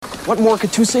What more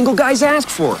could two single guys ask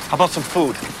for? How about some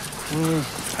food?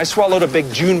 I swallowed a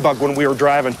big June bug when we were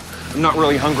driving. I'm not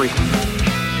really hungry.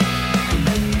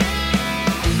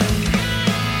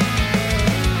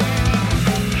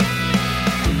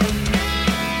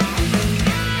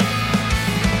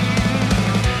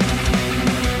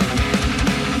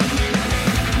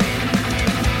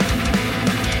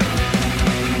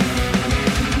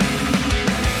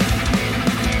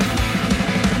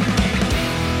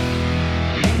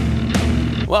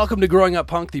 Welcome to Growing Up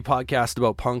Punk, the podcast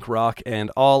about punk rock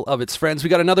and all of its friends. We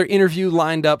got another interview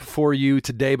lined up for you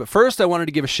today, but first I wanted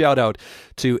to give a shout out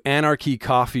to Anarchy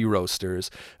Coffee Roasters.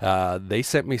 They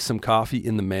sent me some coffee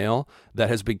in the mail that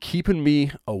has been keeping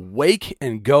me awake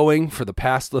and going for the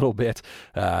past little bit.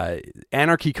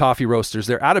 Anarchy Coffee Roasters,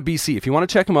 they're out of BC. If you want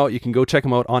to check them out, you can go check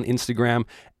them out on Instagram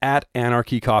at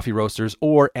Anarchy Coffee Roasters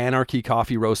or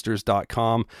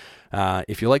anarchycoffeeroasters.com.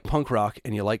 If you like punk rock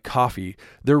and you like coffee,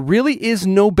 there really is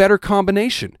no better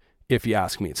combination, if you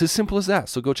ask me. It's as simple as that.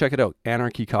 So go check it out,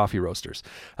 Anarchy Coffee Roasters.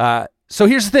 So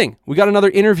here's the thing. We got another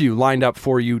interview lined up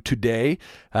for you today.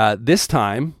 This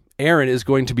time, Aaron is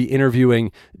going to be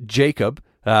interviewing Jacob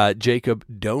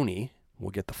Doney.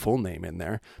 We'll get the full name in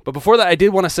there. But before that, I did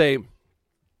want to say,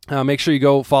 make sure you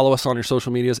go follow us on your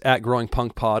social medias at Growing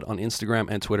Punk Pod on Instagram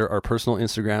and Twitter. Our personal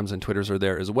Instagrams and Twitters are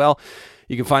there as well.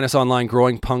 You can find us online,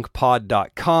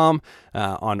 growingpunkpod.com,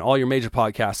 on all your major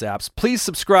podcast apps. Please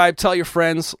subscribe, tell your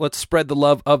friends. Let's spread the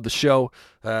love of the show.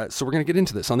 So we're going to get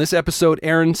into this. On this episode,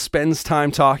 Aaron spends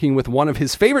time talking with one of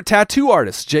his favorite tattoo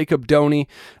artists, Jacob Doney.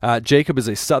 Jacob is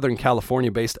a Southern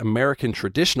California-based American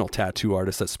traditional tattoo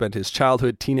artist that spent his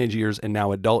childhood, teenage years, and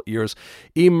now adult years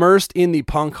immersed in the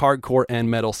punk, hardcore, and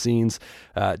metal scenes.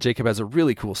 Jacob has a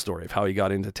really cool story of how he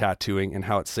got into tattooing and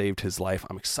how it saved his life.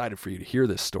 I'm excited for you to hear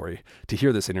this story, to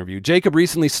hear this interview. Jacob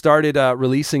recently started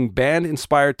releasing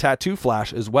band-inspired tattoo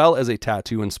flash as well as a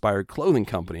tattoo-inspired clothing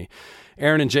company.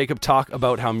 Aaron and Jacob talk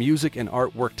about how music and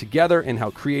art work together and how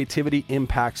creativity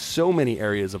impacts so many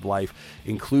areas of life,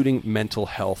 including mental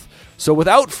health. So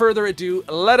without further ado,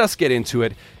 let us get into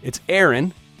it. It's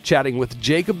Aaron chatting with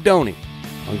Jacob Doney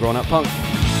on Growing Up Punk.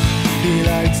 He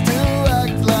likes to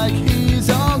act like he's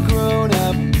all grown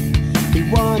up. He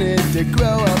wanted to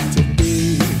grow up to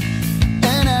be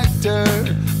an actor,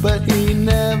 but he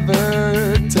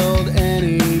never told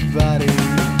anybody.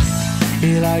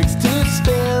 He likes to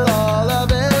spill all of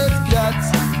his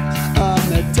guts on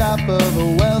the top of a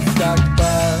well-stocked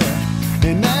bar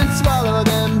and then swallow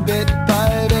them bit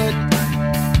by bit,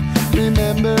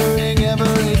 remembering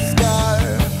every scar.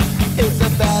 It's a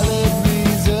valid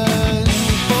reason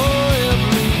for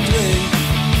every drink,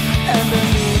 and a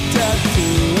new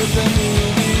tattoo is a new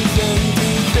reason to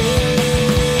fail.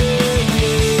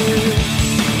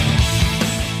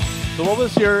 So what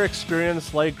was your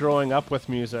experience like growing up with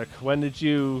music? When did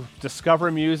you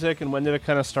discover music and when did it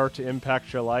kind of start to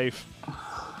impact your life?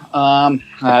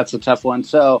 That's a tough one.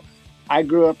 So I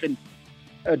grew up in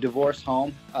a divorced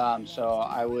home. So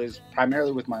I was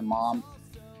primarily with my mom,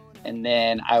 and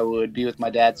then I would be with my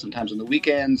dad sometimes on the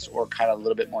weekends or kind of a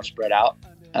little bit more spread out.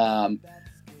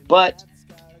 But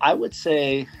I would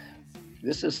say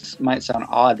might sound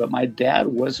odd, but my dad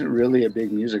wasn't really a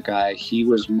big music guy. He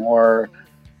was more,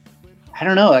 I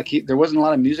don't know, there wasn't a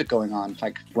lot of music going on.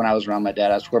 Like when I was around my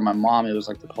dad, I swear my mom, it was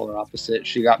like the polar opposite.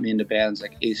 She got me into bands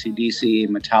like AC/DC,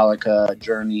 Metallica,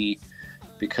 Journey,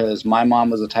 because my mom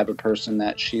was the type of person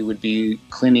that she would be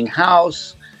cleaning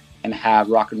house and have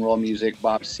rock and roll music,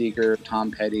 Bob Seger, Tom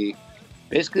Petty,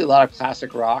 basically a lot of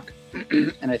classic rock.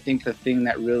 And I think the thing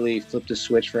that really flipped the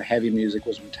switch for heavy music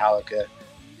was Metallica,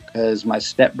 because my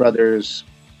stepbrothers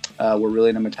were really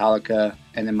into Metallica,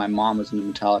 and then my mom was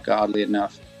into Metallica, oddly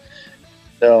enough.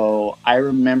 So I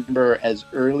remember as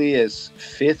early as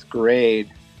 5th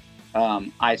grade,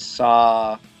 I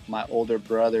saw my older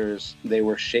brothers, they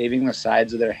were shaving the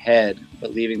sides of their head,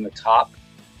 but leaving the top,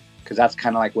 because that's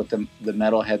kind of like what the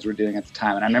metalheads were doing at the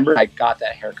time. And I remember I got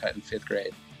that haircut in 5th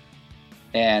grade.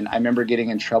 And I remember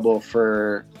getting in trouble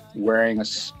for wearing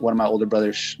one of my older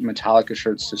brother's Metallica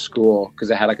shirts to school because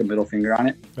it had like a middle finger on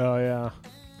it. Oh, yeah.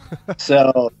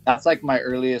 So that's like my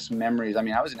earliest memories. I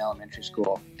mean, I was in elementary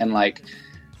school, and like,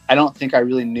 I don't think I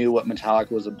really knew what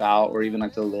Metallica was about or even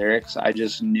like the lyrics. I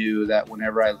just knew that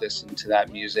whenever I listened to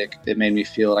that music, it made me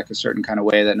feel like a certain kind of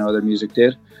way that no other music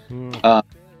did.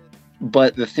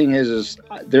 But the thing is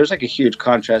there's like a huge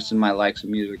contrast in my likes of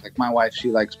music. Like my wife,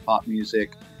 she likes pop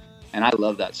music, and I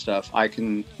love that stuff. I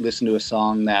can listen to a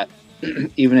song that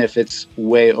even if it's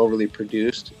way overly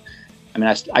produced, I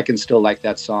mean, I can still like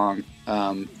that song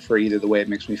for either the way it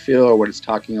makes me feel or what it's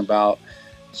talking about.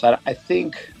 So I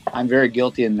think I'm very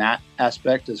guilty in that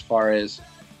aspect as far as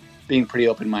being pretty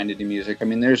open-minded to music. I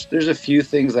mean, there's a few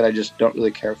things that I just don't really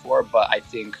care for, but I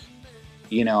think,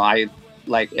 you know, I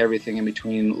like everything in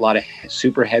between. A lot of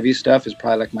super heavy stuff is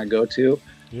probably like my go-to.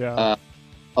 Yeah.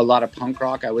 A lot of punk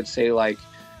rock, I would say, like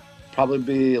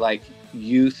probably like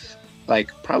youth,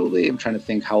 like probably, I'm trying to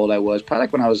think how old I was. Probably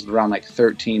like when I was around like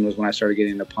 13 was when I started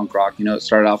getting into punk rock. You know, it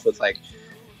started off with like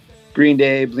Green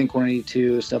Day,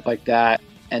 Blink-182, stuff like that.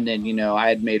 And then, you know, I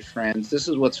had made friends. This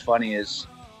is what's funny is,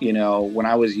 you know, when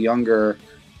I was younger,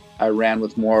 I ran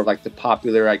with more of like the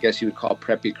popular, I guess you would call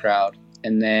preppy crowd.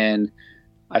 And then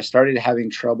I started having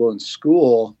trouble in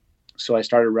school. So I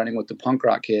started running with the punk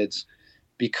rock kids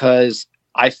because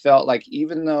I felt like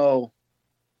even though,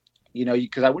 you know,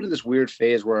 because I went in this weird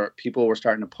phase where people were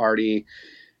starting to party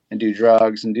and do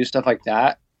drugs and do stuff like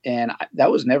that. And that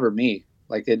was never me.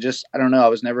 Like it just, I don't know. I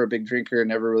was never a big drinker,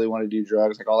 never really wanted to do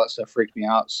drugs. Like all that stuff freaked me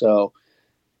out. So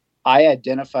I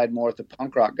identified more with the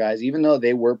punk rock guys, even though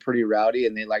they were pretty rowdy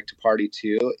and they liked to party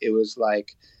too. It was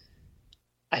like,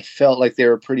 I felt like they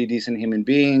were pretty decent human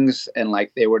beings and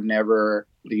like they would never,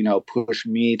 you know, push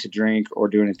me to drink or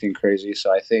do anything crazy.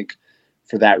 So I think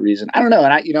for that reason, I don't know.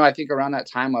 And I think around that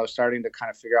time I was starting to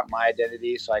kind of figure out my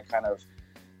identity. So I kind of,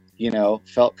 you know,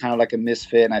 felt kind of like a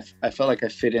misfit, and I felt like I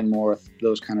fit in more with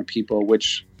those kind of people,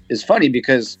 which is funny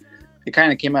because it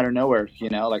kind of came out of nowhere, you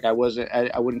know, like I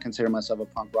wouldn't consider myself a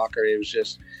punk rocker. It was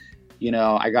just, you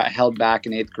know, I got held back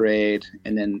in 8th grade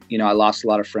and then, you know, I lost a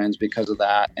lot of friends because of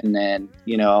that. And then,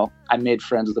 you know, I made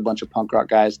friends with a bunch of punk rock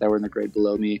guys that were in the grade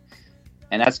below me.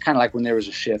 And that's kind of like when there was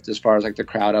a shift as far as like the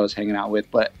crowd I was hanging out with.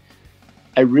 But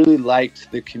I really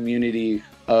liked the community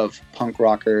of punk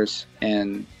rockers,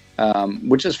 and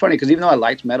which is funny because even though I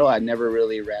liked metal, I never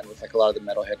really ran with like a lot of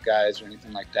the metalhead guys or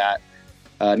anything like that.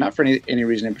 Not for any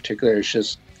reason in particular. It's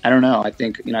just, I don't know. I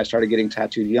think, you know, I started getting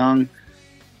tattooed young,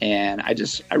 and I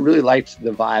really liked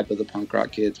the vibe of the punk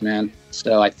rock kids, man.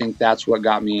 So I think that's what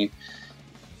got me.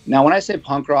 Now, when I say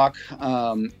punk rock,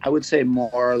 I would say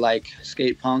more like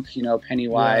skate punk, you know,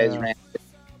 Pennywise, Rancid,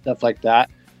 stuff like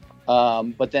that.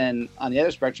 But then on the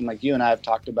other spectrum, like you and I have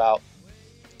talked about,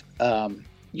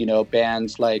 you know,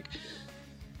 bands like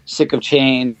Sick of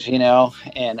Change, you know,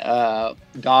 and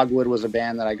Dogwood was a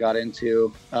band that I got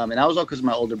into. And that was all because of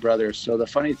my older brother. So the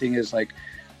funny thing is, like,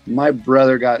 my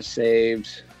brother got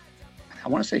saved, I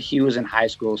want to say he was in high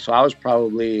school. So I was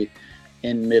probably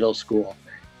in middle school.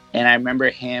 And I remember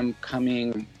him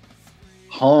coming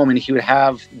home, and he would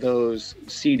have those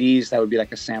CDs that would be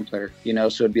like a sampler, you know,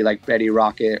 so it'd be like Betty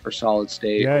Rocket or Solid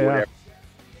State or whatever.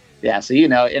 Yeah, so, you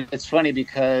know, it's funny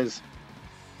because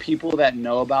people that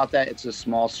know about that, it's a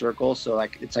small circle. So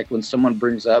like, it's like when someone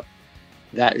brings up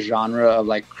that genre of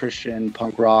like Christian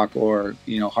punk rock or,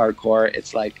 you know, hardcore,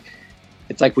 it's like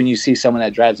when you see someone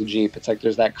that drives a Jeep, it's like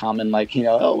there's that common, like, you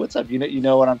know, oh, what's up? You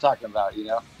know what I'm talking about, you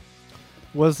know?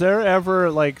 Was there ever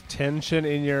like tension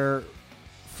in your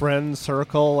friend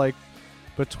circle, like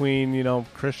between, you know,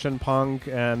 Christian punk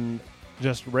and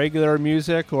just regular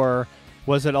music, or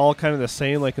was it all kind of the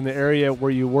same? Like in the area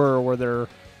where you were there,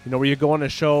 you know, were you going to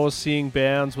shows, seeing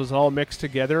bands, was it all mixed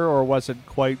together, or was it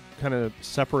quite kind of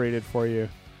separated for you?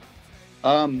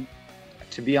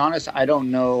 To be honest, I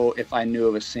don't know if I knew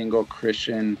of a single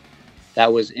Christian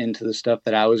that was into the stuff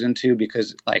that I was into,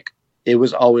 because like it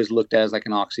was always looked at as like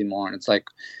an oxymoron. It's like,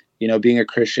 you know, being a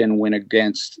Christian went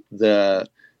against the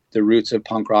roots of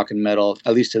punk rock and metal,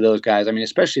 at least to those guys. I mean,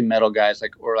 especially metal guys,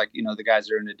 like, or like, you know, the guys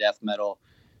that are into death metal,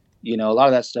 you know, a lot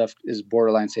of that stuff is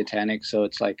borderline satanic. So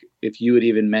it's like, if you would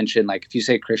even mention, like, if you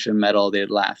say Christian metal, they'd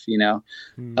laugh, you know?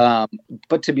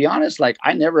 But to be honest, like,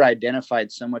 I never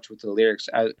identified so much with the lyrics,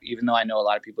 even though I know a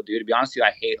lot of people do. To be honest with you,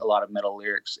 I hate a lot of metal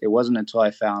lyrics. It wasn't until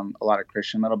I found a lot of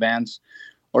Christian metal bands,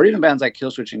 or even bands like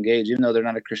Killswitch Engage, even though they're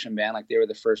not a Christian band, like they were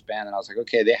the first band. And I was like,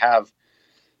 okay, they have,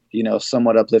 you know,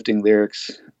 somewhat uplifting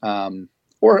lyrics.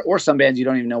 Or some bands you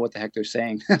don't even know what the heck they're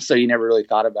saying. So you never really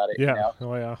thought about it. Yeah. You know?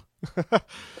 Oh yeah.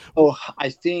 Oh, I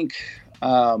think,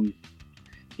 I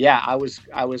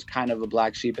was kind of a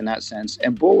black sheep in that sense.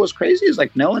 And what was crazy is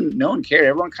like, no one cared.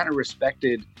 Everyone kind of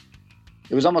respected.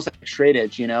 It was almost like straight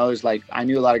edge, you know. It was like, I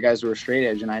knew a lot of guys who were straight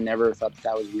edge, and I never thought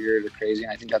that was weird or crazy.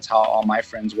 And I think that's how all my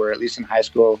friends were, at least in high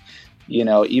school. You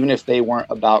know, even if they weren't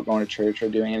about going to church or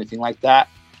doing anything like that,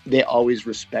 they always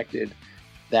respected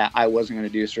that I wasn't going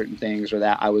to do certain things, or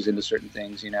that I was into certain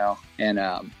things, you know. And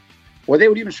or they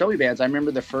would even show me bands. I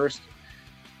remember the first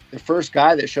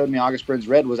guy that showed me August Burns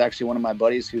Red was actually one of my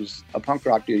buddies who's a punk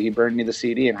rock dude. He burned me the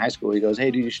CD in high school. He goes,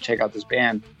 "Hey dude, you should check out this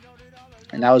band."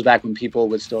 And that was back when people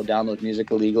would still download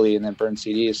music illegally and then burn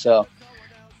CDs. So,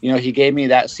 you know, he gave me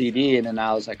that CD, and then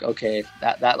I was like, okay,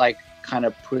 that like kind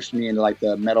of pushed me into like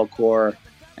the metalcore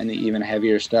and the even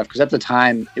heavier stuff. Because at the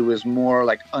time, it was more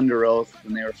like Under Oath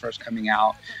when they were first coming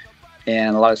out,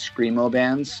 and a lot of screamo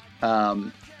bands.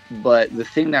 But the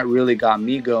thing that really got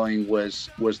me going was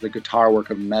the guitar work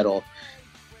of metal,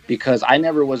 because I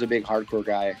never was a big hardcore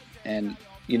guy. And,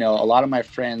 you know, a lot of my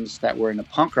friends that were into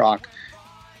punk rock,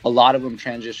 a lot of them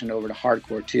transitioned over to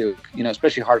hardcore too, you know,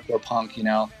 especially hardcore punk, you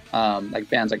know, like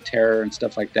bands like Terror and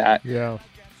stuff like that. Yeah.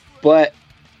 But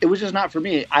it was just not for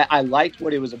me. I liked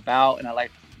what it was about, and I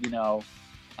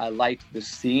liked the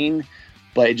scene,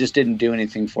 but it just didn't do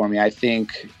anything for me. I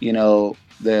think, you know,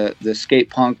 the skate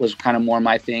punk was kind of more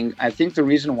my thing. I think the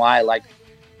reason why I like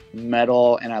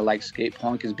metal and I like skate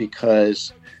punk is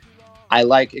because I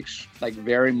like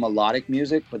very melodic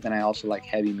music, but then I also like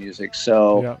heavy music.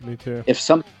 So yeah, me too. If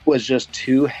something was just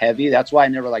too heavy, that's why I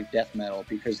never liked death metal,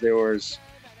 because there was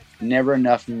never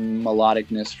enough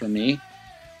melodicness for me.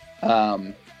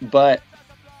 But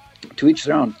to each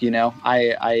their own, you know.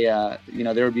 I you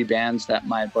know, there would be bands that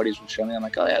my buddies would show me. I'm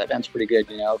like, oh yeah, that band's pretty good,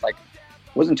 you know. Like,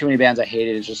 wasn't too many bands I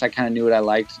hated. It's just I kind of knew what I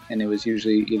liked, and it was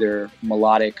usually either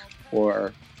melodic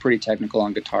or pretty technical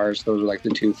on guitars. Those were like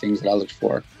the two things that I looked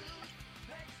for.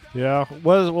 Yeah.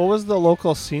 What was the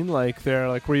local scene like there?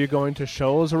 Like, were you going to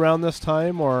shows around this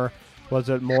time, or was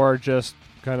it more just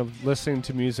kind of listening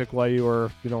to music while you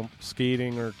were, you know,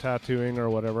 skating or tattooing or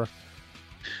whatever?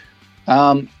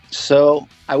 So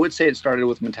I would say it started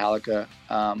with Metallica.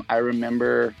 I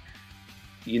remember,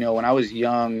 you know, when I was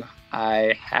young,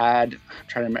 I had, I'm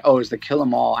trying to remember, it was the Kill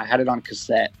 'Em All. I had it on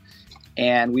cassette,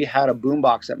 and we had a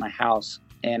boombox at my house.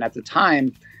 And at the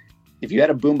time, if you had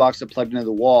a boombox that plugged into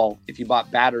the wall, if you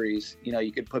bought batteries, you know,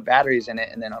 you could put batteries in it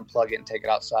and then unplug it and take it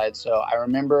outside. So I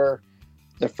remember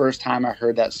the first time I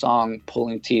heard that song,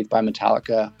 Pulling Teeth by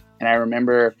Metallica. And I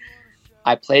remember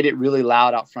I played it really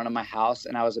loud out front of my house,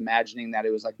 and I was imagining that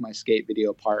it was like my skate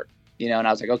video part, you know, and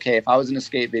I was like, okay, if I was in a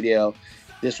skate video,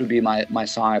 this would be my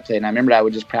song I played. And I remember I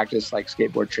would just practice like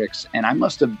skateboard tricks, and I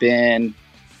must have been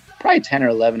probably 10 or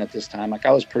 11 at this time. Like,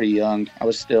 I was pretty young. I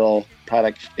was still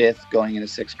probably like 5th going into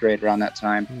 6th grade around that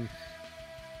time.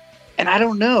 And I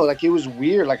don't know, like, it was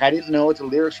weird. Like, I didn't know what the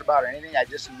lyrics were about or anything. I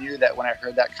just knew that when I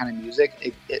heard that kind of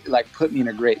music, it like put me in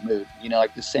a great mood, you know,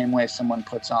 like the same way someone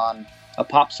puts on a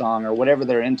pop song or whatever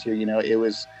they're into, you know. It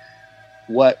was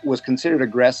what was considered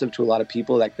aggressive to a lot of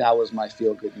people. Like, that was my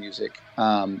feel good music.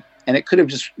 And it could have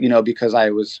just, you know, because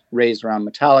I was raised around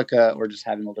Metallica or just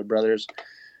having older brothers.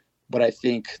 But I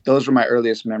think those were my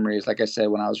earliest memories. Like I said,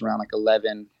 when I was around like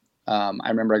 11, I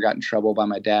remember I got in trouble by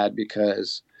my dad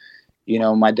because, you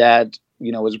know, my dad,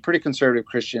 you know, was a pretty conservative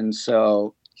Christian.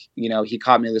 So, you know, he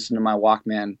caught me listening to my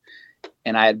Walkman,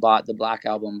 and I had bought the Black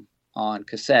Album on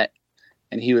cassette.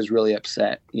 And he was really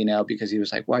upset, you know, because he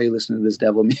was like, why are you listening to this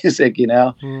devil music, you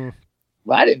know?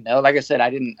 Well, I didn't know. Like I said, I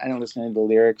didn't listen to the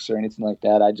lyrics or anything like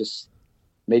that. I just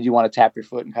made you want to tap your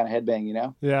foot and kind of headbang, you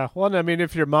know? Yeah. Well, I mean,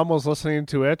 if your mom was listening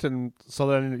to it, and so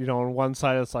then, you know, on one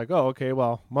side it's like, oh, okay,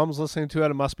 well, mom's listening to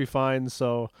it, it must be fine.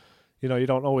 So, you know, you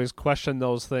don't always question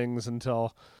those things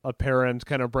until a parent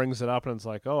kind of brings it up and it's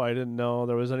like, oh, I didn't know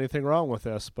there was anything wrong with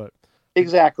this. But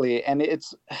exactly. And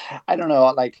it's, I don't know,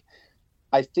 like,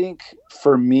 I think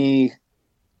for me,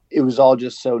 it was all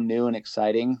just so new and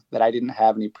exciting that I didn't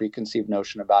have any preconceived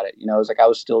notion about it. You know, it was like I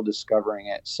was still discovering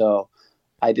it. So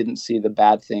I didn't see the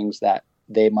bad things that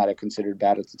they might have considered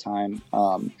bad at the time.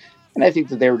 And I think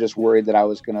that they were just worried that I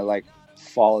was going to like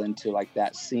fall into like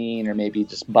that scene, or maybe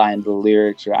just buy into the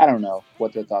lyrics, or I don't know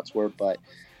what their thoughts were, but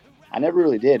I never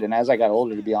really did. And as I got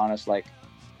older, to be honest, like,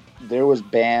 there was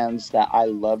bands that I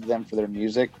loved them for their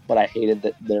music, but I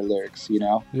hated their lyrics, you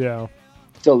know? yeah.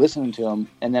 Still listening to them.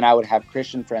 And then I would have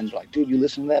Christian friends who were like, dude, you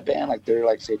listen to that band? Like, they're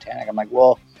like satanic. I'm like,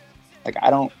 well, like,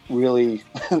 I don't really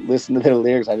listen to their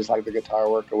lyrics. I just like the guitar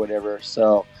work or whatever.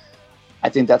 So I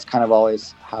think that's kind of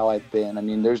always how I've been. I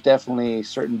mean, there's definitely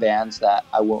certain bands that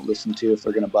I won't listen to if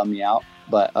they're going to bum me out.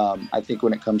 But I think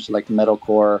when it comes to like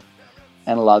metalcore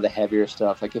and a lot of the heavier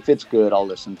stuff, like, if it's good, I'll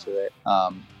listen to it.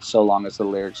 So long as the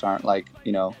lyrics aren't like,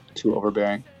 you know, too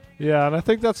overbearing. Yeah, and I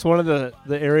think that's one of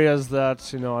the areas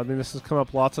that, you know, I mean, this has come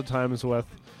up lots of times with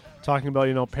talking about,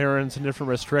 you know, parents and different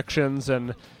restrictions, and,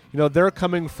 you know, they're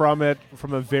coming from it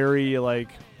from a very, like,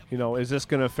 you know, is this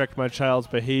going to affect my child's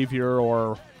behavior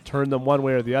or turn them one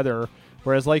way or the other?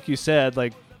 Whereas, like you said,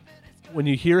 like, when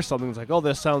you hear something, it's like, oh,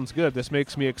 this sounds good, this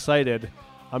makes me excited.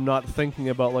 I'm not thinking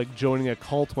about, like, joining a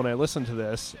cult when I listen to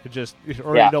this. It just,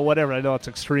 or, yeah. You know, whatever. I know it's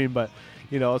extreme, but,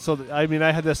 you know, so, I mean,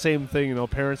 I had the same thing, you know,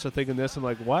 parents are thinking this, and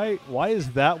like, why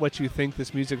is that what you think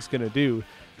this music's going to do?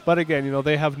 But again, you know,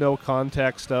 they have no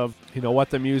context of, you know, what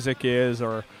the music is,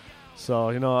 or,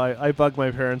 so, you know, I bug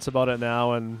my parents about it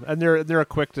now, and they're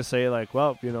quick to say, like,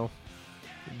 well, you know,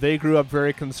 they grew up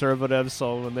very conservative,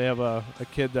 so when they have a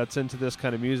kid that's into this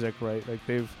kind of music, right, like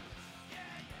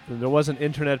there wasn't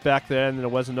internet back then, and there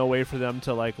wasn't no way for them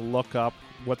to like look up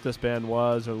what this band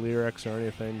was or lyrics or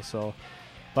anything. So,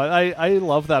 but I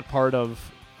love that part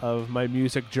of my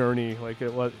music journey. Like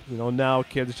it was, now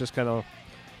kids just kind of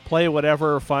play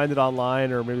whatever, find it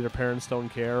online, or maybe their parents don't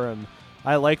care. And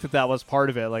I like that was part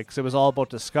of it. Like, 'cause it was all about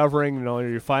discovering,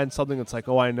 you find something that's like,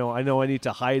 oh, I know I need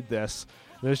to hide this.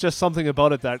 And there's just something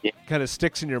about it that kind of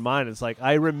sticks in your mind. It's like,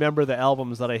 I remember the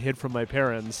albums that I hid from my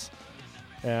parents.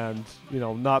 And,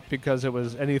 not because it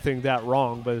was anything that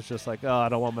wrong, but it's just like, oh, I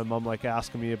don't want my mom like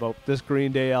asking me about this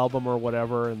Green Day album or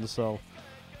whatever. And so.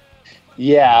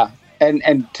 Yeah.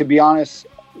 And to be honest,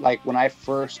 like when I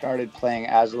first started playing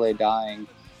As I Lay Dying,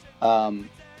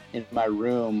 in my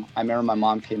room, I remember my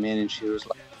mom came in and she was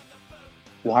like,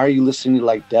 why are you listening to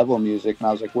like devil music? And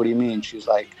I was like, what do you mean? She's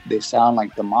like, they sound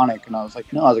like demonic. And I was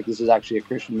like, no, this is actually a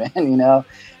Christian band,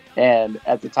 And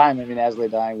at the time, As I Lay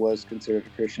Dying was considered a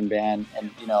Christian band.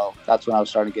 And, that's when I was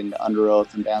starting to get into Under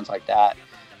Oath and bands like that.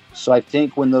 So I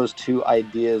think when those two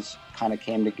ideas kind of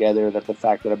came together, that the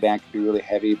fact that a band could be really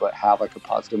heavy but have like a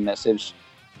positive message,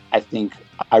 I think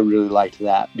I really liked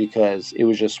that because it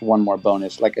was just one more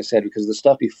bonus. Like I said, because the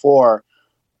stuff before,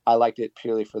 I liked it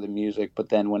purely for the music. But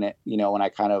then when when I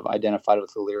kind of identified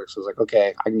with the lyrics, I was like,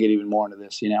 okay, I can get even more into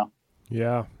this,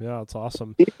 Yeah, it's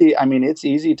awesome. It's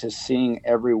easy to sing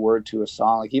every word to a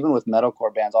song. Like even with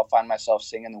metalcore bands, I'll find myself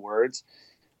singing the words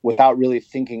without really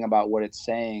thinking about what it's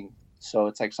saying. So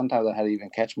it's like sometimes I had to even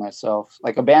catch myself.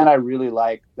 Like a band I really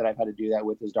like that I've had to do that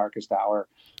with is Darkest Hour.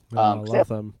 I love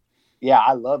them. Yeah,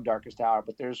 I love Darkest Hour,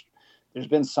 but there's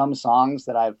been some songs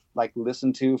that I've like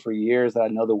listened to for years that I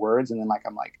know the words, and then like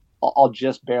I'm like I'll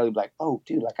just barely be like, oh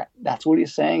dude, like that's what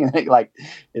he's saying, and like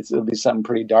it'll be something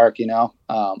pretty dark,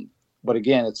 But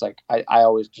again, it's like I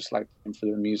always just like them for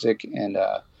their music, and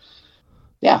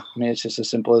it's just as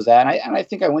simple as that. And I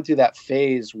think I went through that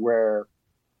phase where,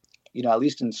 at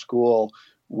least in school,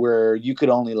 where you could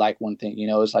only like one thing.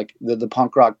 It's like the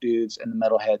punk rock dudes and the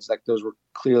metalheads, like those were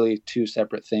clearly two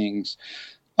separate things.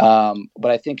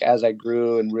 But I think as I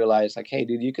grew and realized, like, hey,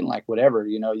 dude, you can like whatever.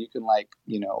 You can like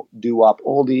doo-wop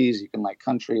oldies, you can like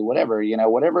country, whatever.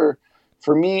 Whatever.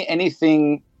 For me,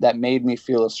 anything that made me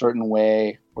feel a certain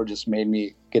way or just made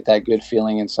me get that good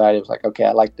feeling inside, it was like, okay,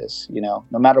 I like this, no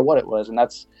matter what it was. And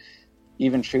that's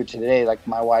even true today. Like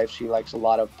my wife, she likes a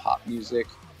lot of pop music,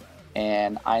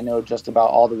 and I know just about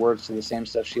all the words to the same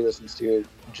stuff she listens to,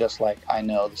 just like I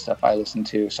know the stuff I listen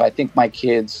to. So I think my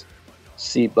kids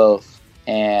see both,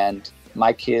 and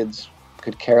my kids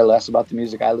could care less about the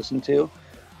music I listen to.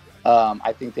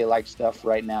 I think they like stuff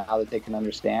right now that they can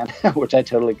understand, which I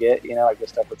totally get, like the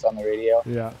stuff that's on the radio.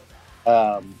 Yeah.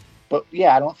 But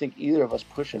yeah, I don't think either of us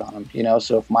push it on them,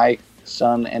 So if my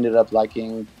son ended up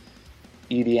liking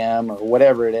EDM or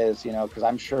whatever it is, because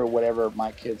I'm sure whatever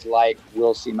my kids like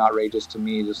will seem outrageous to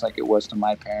me, just like it was to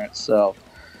my parents. So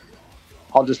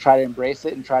I'll just try to embrace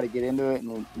it and try to get into it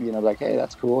and, like, hey,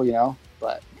 that's cool,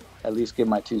 but at least give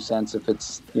my 2 cents if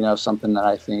it's, something that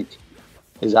I think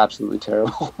is absolutely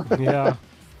terrible. Yeah.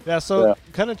 So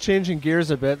kind of changing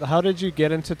gears a bit, how did you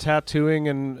get into tattooing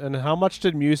and how much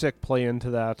did music play into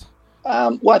that?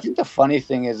 Well, I think the funny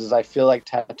thing is I feel like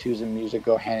tattoos and music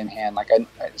go hand in hand. Like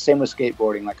same with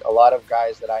skateboarding. Like a lot of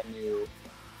guys that I knew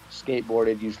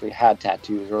skateboarded usually had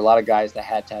tattoos, or a lot of guys that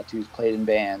had tattoos played in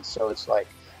bands. So it's like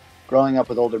growing up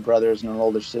with older brothers and an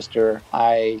older sister,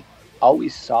 I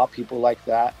always saw people like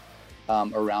that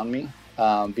around me,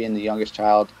 being the youngest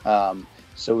child.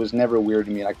 So it was never weird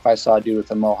to me. Like if I saw a dude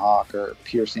with a mohawk or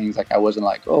piercings, like I wasn't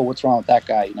like, oh, what's wrong with that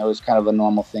guy? It was kind of a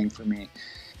normal thing for me.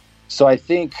 So I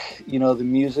think, the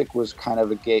music was kind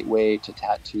of a gateway to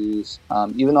tattoos.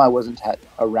 Even though I wasn't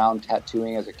around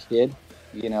tattooing as a kid,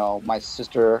 my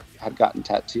sister had gotten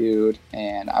tattooed,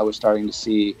 and I was starting to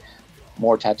see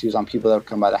more tattoos on people that would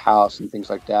come by the house and things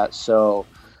like that. So,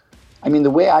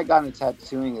 the way I got into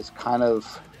tattooing is kind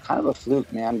of a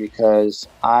fluke, man, because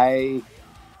I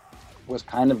was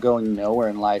kind of going nowhere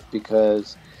in life,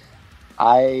 because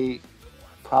I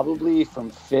probably from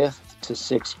 5th to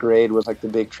 6th grade was like the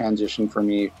big transition for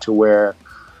me, to where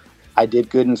I did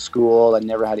good in school. I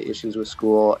never had issues with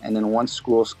school. And then once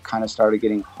school kind of started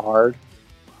getting hard,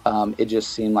 it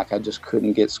just seemed like I just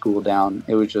couldn't get school down.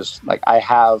 It was just like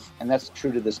and that's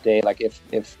true to this day. Like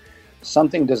if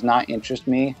something does not interest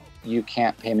me, you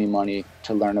can't pay me money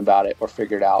to learn about it or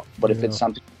figure it out. But if it's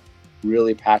something I'm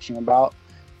really passionate about,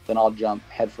 then I'll jump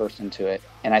headfirst into it.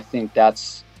 And I think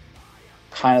that's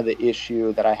kind of the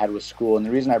issue that I had with school. And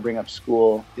the reason I bring up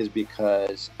school is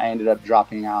because I ended up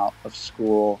dropping out of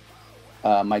school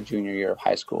my junior year of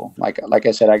high school. Like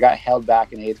I said, I got held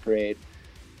back in 8th grade.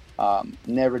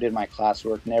 Never did my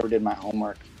classwork, never did my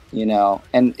homework, you know,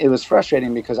 and it was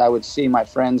frustrating because I would see my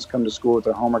friends come to school with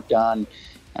their homework done,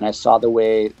 and I saw the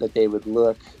way that they would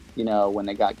look, you know, when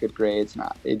they got good grades, and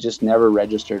it just never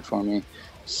registered for me.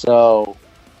 So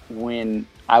when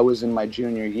I was in my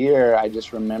junior year, I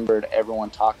just remembered everyone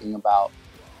talking about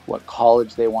what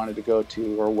college they wanted to go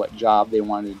to or what job they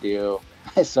wanted to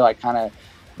do. So I kind of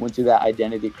went through that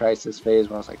identity crisis phase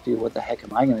where I was like, dude, what the heck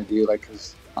am I going to do? Like,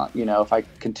 cause you know, if I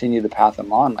continue the path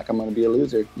I'm on, like I'm going to be a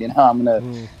loser, you know, I'm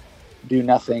going to do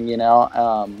nothing, you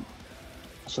know?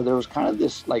 So there was kind of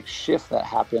this like shift that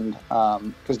happened.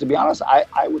 Cause to be honest,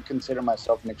 I would consider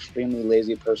myself an extremely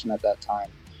lazy person at that time.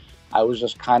 I was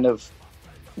just kind of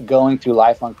going through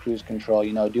life on cruise control,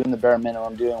 you know, doing the bare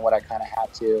minimum, doing what I kind of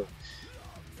had to.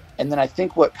 And then I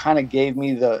think what kind of gave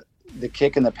me the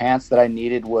kick in the pants that I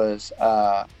needed was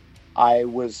I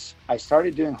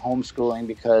started doing homeschooling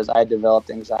because I developed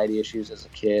anxiety issues as a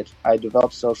kid. I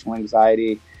developed social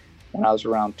anxiety when I was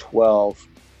around 12.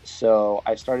 So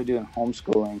I started doing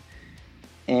homeschooling.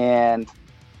 And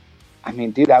I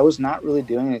mean, dude, I was not really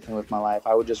doing anything with my life.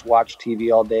 I would just watch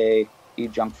TV all day,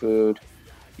 eat junk food,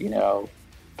 you know,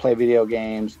 play video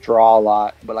games, draw a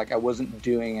lot, but like I wasn't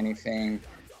doing anything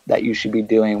that you should be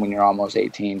doing when you're almost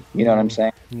 18. You know what I'm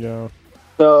saying? Yeah.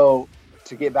 So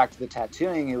to get back to the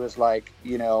tattooing, it was like,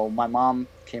 you know, my mom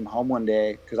came home one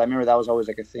day because I remember that was always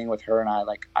like a thing with her and I.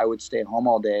 Like I would stay home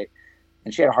all day,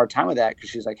 and she had a hard time with that because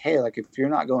she's like, hey, like if you're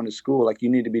not going to school, like you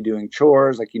need to be doing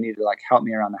chores, like you need to like help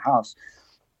me around the house.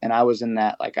 And I was in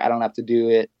that like I don't have to do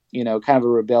it, you know, kind of a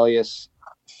rebellious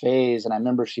phase. And I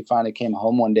remember she finally came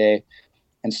home one day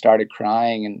and started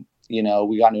crying, and you know,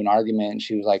 we got into an argument, and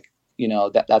she was like, you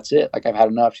know, that's it. Like, I've had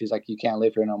enough. She's like, you can't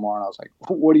live here no more. And I was like,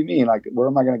 what do you mean? Like, where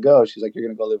am I going to go? She's like, you're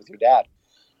going to go live with your dad.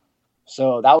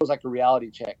 So that was like a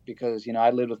reality check because, you know, I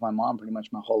lived with my mom pretty much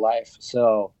my whole life.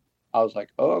 So I was like,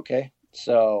 oh, okay.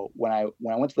 So when I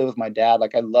went to live with my dad,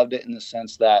 like I loved it in the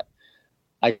sense that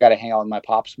I got to hang out with my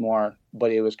pops more,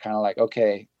 but it was kind of like,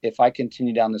 okay, if I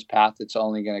continue down this path, it's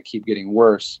only going to keep getting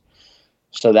worse.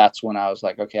 So that's when I was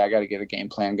like, okay, I got to get a game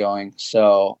plan going.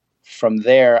 So from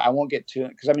there, I won't get to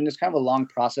it because I mean, it's kind of a long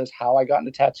process how I got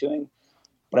into tattooing,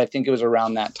 but I think it was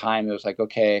around that time. It was like,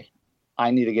 okay,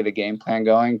 I need to get a game plan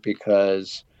going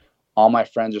because all my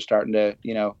friends are starting to,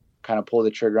 you know, kind of pull the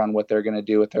trigger on what they're going to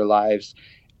do with their lives.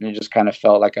 And it just kind of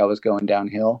felt like I was going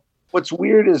downhill. What's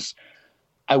weird is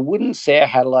I wouldn't say I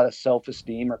had a lot of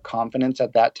self-esteem or confidence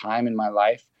at that time in my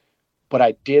life, but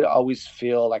I did always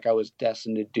feel like I was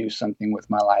destined to do something with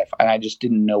my life. And I just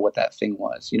didn't know what that thing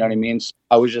was. You know what I mean? So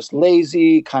I was just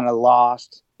lazy, kind of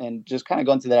lost, and just kind of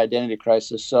going through that identity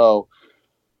crisis. So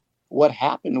what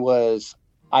happened was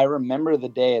I remember the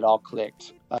day it all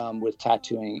clicked with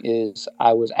tattooing is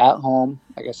I was at home.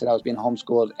 Like I said, I was being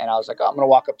homeschooled, and I was like, oh, I'm going to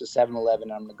walk up to 7-Eleven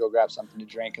and I'm going to go grab something to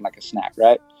drink and like a snack,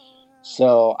 right?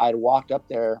 So I'd walked up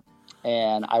there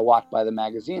and I walked by the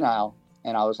magazine aisle.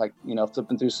 And I was like, you know,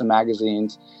 flipping through some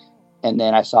magazines, and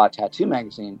then I saw a tattoo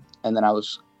magazine, and then I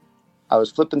was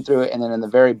flipping through it, and then in the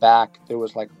very back there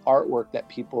was like artwork that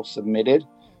people submitted,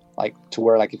 like to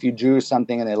where like if you drew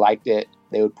something and they liked it,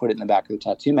 they would put it in the back of the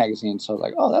tattoo magazine. So I was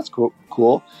like, oh, that's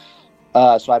cool.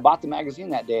 So I bought the magazine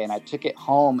that day, and I took it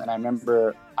home, and I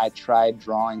remember I tried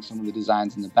drawing some of the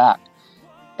designs in the back,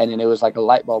 and then it was like a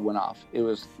light bulb went off. It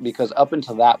was because up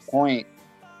until that point,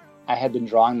 I had been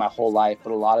drawing my whole life,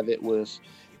 but a lot of it was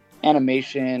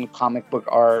animation, comic book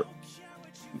art,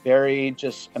 very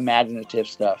just imaginative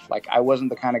stuff. Like I wasn't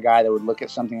the kind of guy that would look at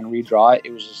something and redraw it.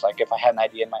 It was just like if I had an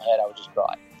idea in my head, I would just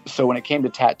draw it. So when it came to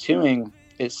tattooing,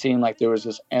 it seemed like there was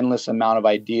this endless amount of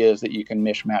ideas that you can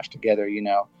mishmash together, you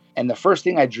know. And the first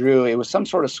thing I drew, it was some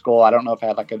sort of skull. I don't know if I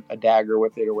had like a dagger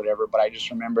with it or whatever, but I just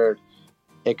remembered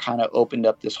it kind of opened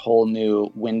up this whole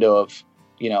new window of,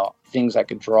 you know, things I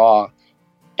could draw.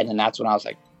 And then that's when I was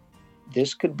like,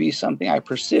 this could be something I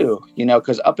pursue, you know,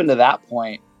 because up until that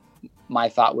point, my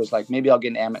thought was like, maybe I'll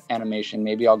get an animation,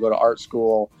 maybe I'll go to art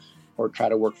school or try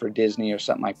to work for Disney or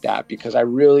something like that, because I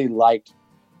really liked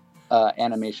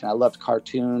animation. I loved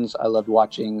cartoons. I loved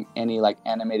watching any like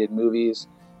animated movies.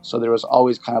 So there was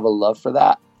always kind of a love for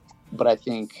that. But I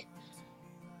think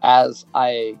as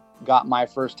I got my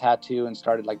first tattoo and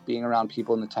started like being around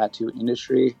people in the tattoo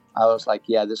industry, I was like,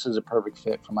 yeah, this is a perfect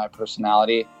fit for my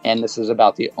personality. And this is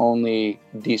about the only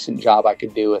decent job I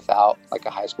could do without like a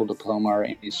high school diploma or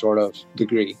any sort of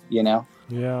degree, you know?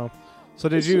 Yeah. So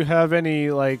did you have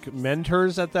any like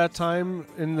mentors at that time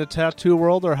in the tattoo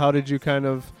world, or how did you kind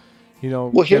of, you know,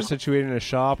 get situated in a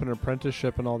shop and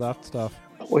apprenticeship and all that stuff?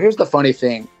 Well, here's the funny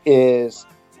thing is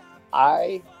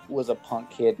was a punk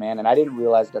kid, man. And I didn't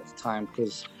realize it at the time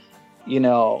because, you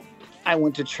know, I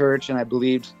went to church and I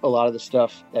believed a lot of the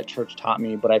stuff that church taught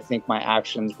me, but I think my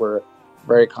actions were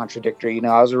very contradictory. You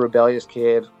know, I was a rebellious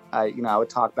kid. I would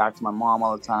talk back to my mom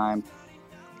all the time.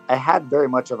 I had very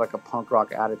much of like a punk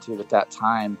rock attitude at that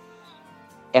time.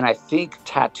 And I think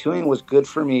tattooing was good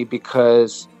for me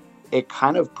because it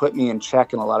kind of put me in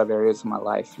check in a lot of areas of my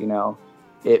life. You know,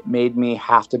 it made me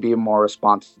have to be more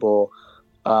responsible.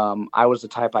 I was the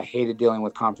type, I hated dealing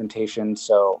with confrontation.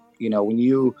 So, you know, when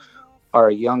you are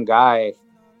a young guy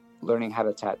learning how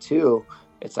to tattoo,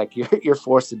 it's like you're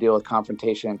forced to deal with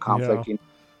confrontation and conflict. Yeah. You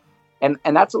know?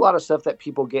 And that's a lot of stuff that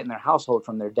people get in their household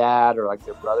from their dad or like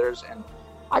their brothers. And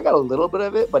I got a little bit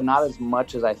of it, but not as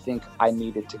much as I think I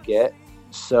needed to get.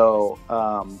 So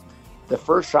the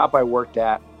first shop I worked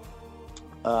at,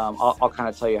 I'll kind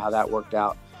of tell you how that worked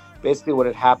out. Basically what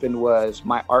had happened was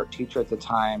my art teacher at the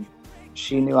time,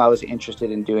 she knew I was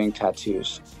interested in doing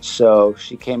tattoos. So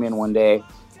she came in one day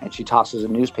and she tosses a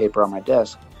newspaper on my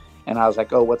desk. And I was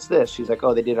like, oh, what's this? She's like,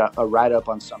 oh, they did a write-up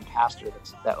on some pastor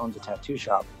that owns a tattoo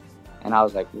shop. And I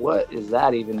was like, what does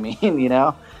that even mean, you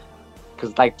know?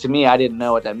 Because, like, to me, I didn't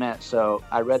know what that meant. So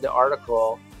I read the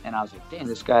article, and I was like, dang,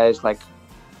 this guy's, like,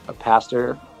 a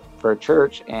pastor for a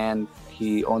church, and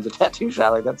he owns a tattoo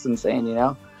shop. Like, that's insane, you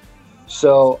know?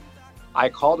 So I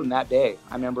called him that day.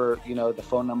 I remember, you know, the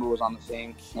phone number was on the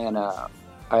thing, and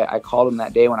I called him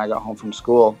that day when I got home from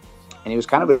school. And he was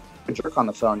kind of a jerk on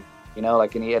the phone, you know?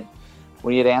 Like, and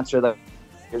when he'd answer,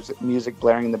 there's music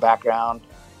blaring in the background,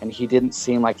 and he didn't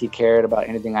seem like he cared about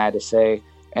anything I had to say.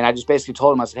 And I just basically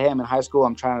told him, I said, hey, I'm in high school.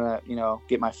 I'm trying to, you know,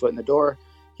 get my foot in the door.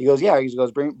 He goes, yeah. He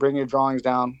goes, bring your drawings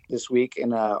down this week,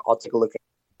 and I'll take a look at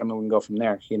them, and we can go from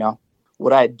there, you know?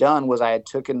 What I had done was I had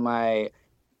taken my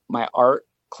art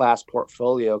class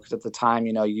portfolio, because at the time,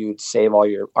 you know, you'd save all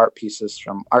your art pieces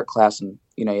from art class, and,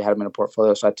 you know, you had them in a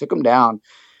portfolio. So I took them down,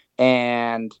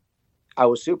 and I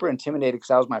was super intimidated because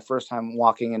that was my first time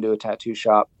walking into a tattoo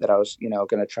shop that I was, you know,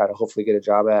 going to try to hopefully get a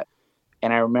job at.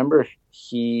 And I remember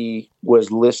he was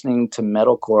listening to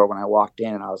metalcore when I walked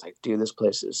in, and I was like, dude, this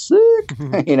place is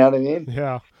sick. You know what I mean?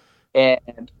 Yeah.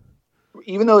 And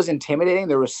even though it was intimidating,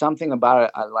 there was something about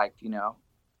it I liked, you know,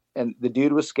 and the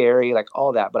dude was scary, like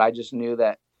all that. But I just knew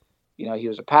that, you know, he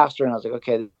was a pastor, and I was like,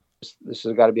 okay, this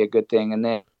has got to be a good thing. And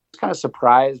then I was kind of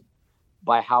surprised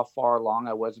by how far along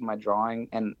I was in my drawing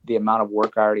and the amount of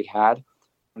work I already had.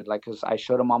 Like, cause I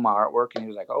showed him all my artwork, and he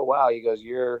was like, oh, wow. He goes,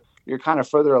 you're kind of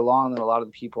further along than a lot of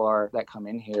the people are that come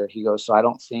in here. He goes, so I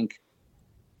don't think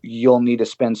you'll need to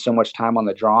spend so much time on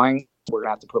the drawing. We're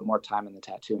gonna have to put more time in the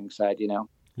tattooing side, you know?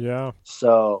 Yeah.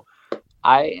 So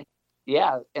and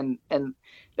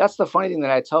that's the funny thing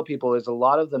that I tell people is a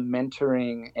lot of the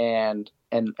mentoring and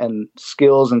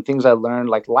skills and things I learned,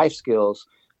 like life skills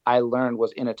I learned,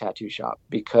 was in a tattoo shop,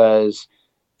 because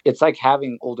it's like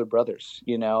having older brothers,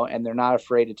 you know, and they're not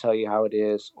afraid to tell you how it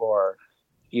is. Or,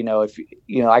 you know, if,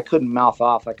 you know, I couldn't mouth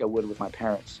off like I would with my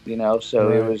parents, you know? So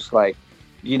Right. It was like,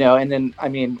 you know, and then, I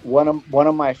mean, one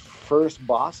of my first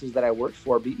bosses that I worked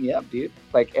for beat me up, dude.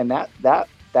 Like, and that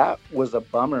was a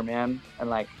bummer, man. And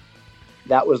like,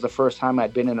 that was the first time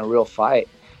I'd been in a real fight,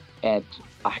 and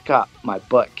I got my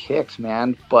butt kicked,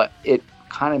 man. But it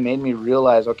kind of made me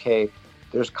realize, okay,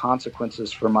 there's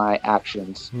consequences for my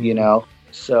actions, you know?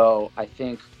 So I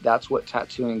think that's what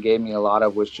tattooing gave me a lot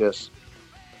of, was just,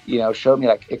 you know, showed me,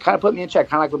 like, it kind of put me in check,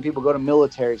 kind of like when people go to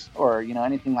militaries or, you know,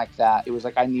 anything like that. It was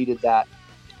like I needed that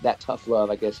tough love,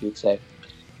 I guess you would say.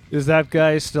 Is that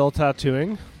guy still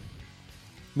tattooing?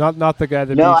 Not the guy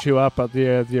that No, beat you up, but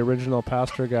the original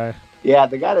pastor guy. Yeah,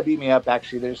 the guy that beat me up,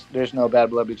 actually, there's no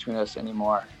bad blood between us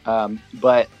anymore.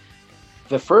 But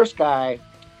the first guy,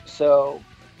 so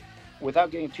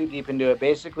without getting too deep into it,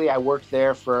 basically I worked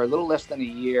there for a little less than a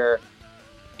year,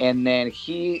 and then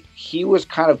he was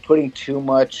kind of putting too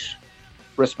much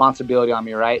responsibility on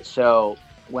me, right? So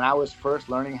when I was first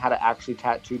learning how to actually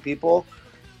tattoo people,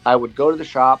 I would go to the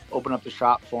shop, open up the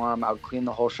shop for him, I would clean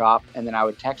the whole shop, and then I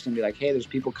would text him and be like, hey, there's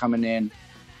people coming in.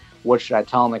 What should I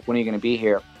tell him? Like, when are you going to be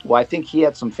here? Well, I think he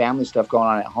had some family stuff going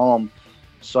on at home.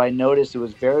 So I noticed it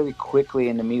was very quickly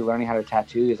into me learning how to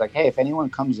tattoo. He's like, hey, if anyone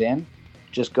comes in,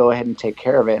 just go ahead and take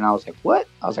care of it. And I was like, what?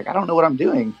 I was like, I don't know what I'm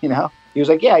doing, you know? He was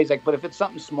like, yeah. He's like, but if it's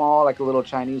something small, like a little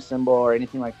Chinese symbol or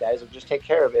anything like that, he's like, just take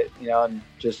care of it, you know, and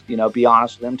just, you know, be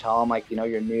honest with him. Tell him, like, you know,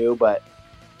 you're new, but,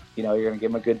 you know, you're going to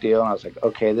give him a good deal. And I was like,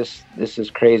 okay, this is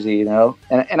crazy, you know?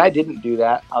 And I didn't do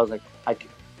that. I was like,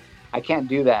 I can't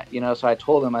do that, you know? So I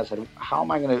told him, I said, how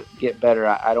am I going to get better?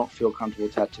 I don't feel comfortable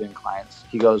tattooing clients.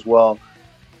 He goes, well,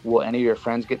 will any of your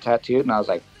friends get tattooed? And I was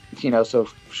like, you know, so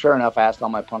sure enough, I asked all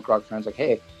my punk rock friends, like,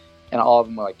 hey, And all of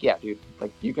them were like, yeah, dude,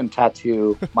 like you can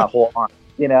tattoo my whole arm,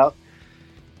 you know?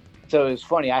 So it was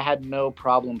funny. I had no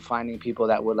problem finding people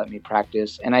that would let me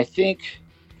practice. And I think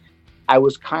I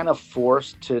was kind of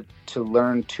forced to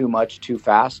learn too much too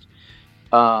fast.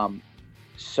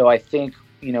 So I think,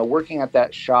 you know, working at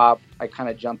that shop, I kind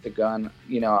of jumped the gun.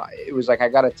 You know, it was like I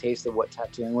got a taste of what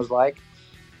tattooing was like.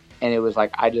 And it was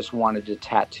like I just wanted to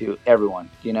tattoo everyone,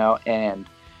 you know? And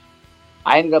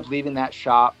I ended up leaving that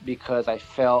shop because I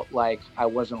felt like I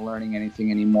wasn't learning anything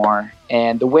anymore.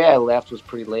 And the way I left was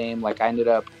pretty lame. Like I ended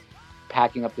up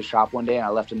packing up the shop one day and I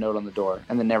left a note on the door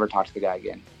and then never talked to the guy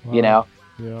again, Wow. you know?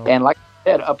 Yeah. And like I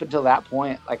said, up until that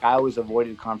point, like I always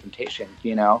avoided confrontation,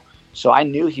 you know? So I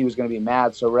knew he was going to be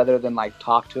mad. So rather than like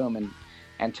talk to him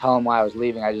and tell him why I was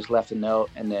leaving, I just left a note.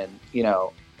 And then, you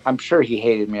know, I'm sure he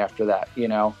hated me after that, you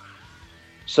know?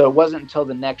 So it wasn't until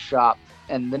the next shop.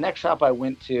 And the next shop I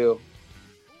went to,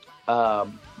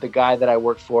 the guy that I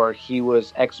worked for, he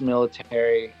was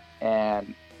ex-military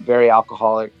and very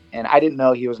alcoholic. And I didn't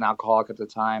know he was an alcoholic at the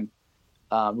time.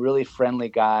 Really friendly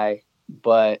guy.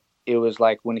 But it was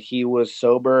like when he was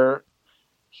sober,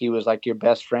 he was like your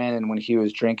best friend. And when he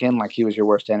was drinking, like he was your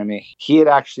worst enemy. He had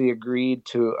actually agreed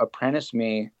to apprentice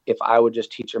me if I would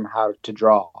just teach him how to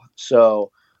draw.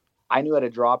 So I knew how to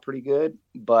draw pretty good,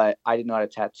 but I didn't know how to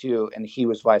tattoo. And he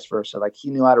was vice versa. Like he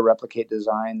knew how to replicate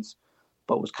designs,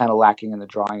 but was kind of lacking in the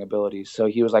drawing abilities. So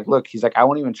he was like, look, he's like, I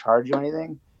won't even charge you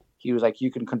anything. He was like, you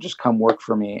can just come work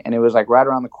for me. And it was like right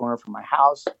around the corner from my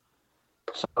house.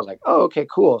 So I was like, oh, okay,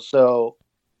 cool. So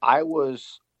I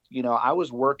was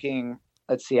working,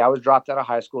 let's see, I was dropped out of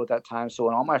high school at that time. So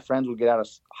when all my friends would get out of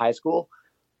high school,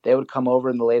 they would come over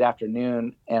in the late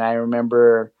afternoon. And I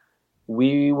remember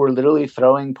we were literally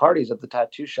throwing parties at the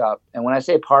tattoo shop. And when I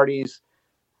say parties,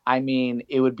 I mean,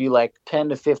 it would be like 10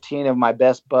 to 15 of my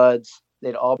best buds.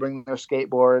 They'd all bring their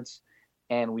skateboards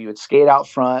and we would skate out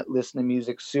front, listen to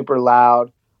music super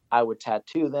loud. I would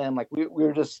tattoo them. Like we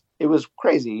were just, it was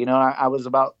crazy. You know, I was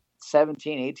about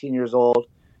 17, 18 years old,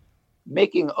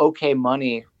 making okay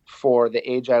money for the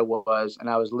age I was. And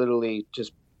I was literally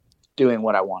just doing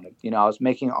what I wanted. You know, I was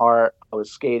making art, I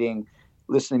was skating,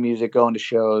 listening to music, going to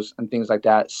shows and things like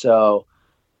that. So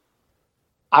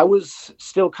I was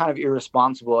still kind of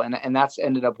irresponsible. And that's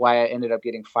ended up why I ended up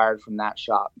getting fired from that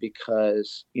shop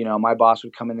because, you know, my boss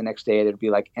would come in the next day. There'd be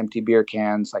like empty beer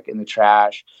cans, like in the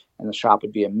trash, and the shop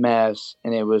would be a mess.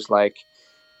 And it was like,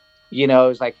 you know, it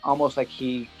was like almost like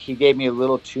he gave me a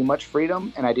little too much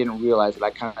freedom and I didn't realize it.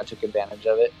 I kind of took advantage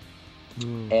of it.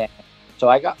 And so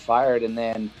I got fired. And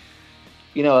then,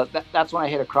 you know, that's when I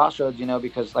hit a crossroads, you know,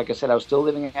 because like I said, I was still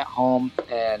living at home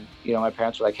and, you know, my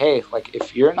parents were like, hey, like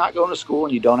if you're not going to school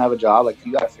and you don't have a job, like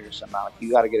you got to figure something out. Like you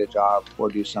got to get a job or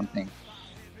do something.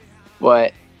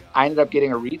 But I ended up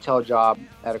getting a retail job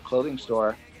at a clothing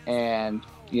store. And,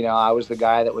 you know, I was the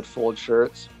guy that would fold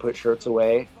shirts, put shirts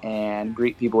away and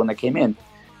greet people when they came in.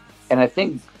 And I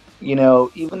think, you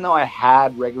know, even though I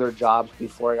had regular jobs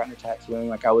before I got into tattooing,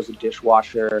 like I was a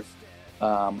dishwasher,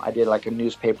 I did like a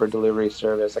newspaper delivery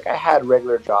service. Like I had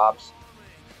regular jobs,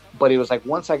 but it was like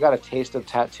once I got a taste of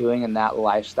tattooing and that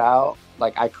lifestyle,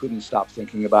 like I couldn't stop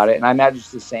thinking about it. And I imagine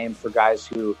it's the same for guys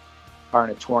who are in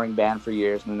a touring band for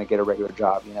years and then they get a regular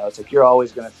job. You know, it's like you're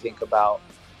always going to think about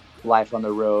life on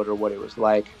the road or what it was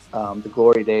like, the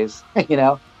glory days, you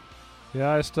know?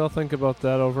 Yeah, I still think about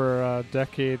that over a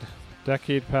decade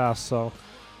past. So,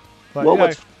 but well,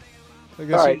 yeah, I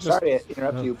guess sorry to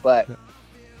interrupt you, but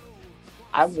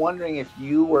I'm wondering if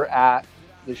you were at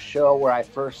the show where I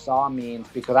first saw Means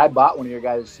because I bought one of your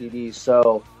guys' CDs.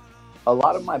 So a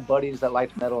lot of my buddies that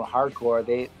liked metal and hardcore,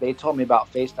 they told me about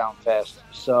Face Down Fest.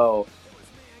 So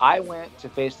I went to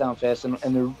Face Down Fest,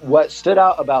 and what stood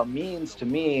out about Means to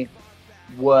me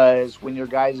was when your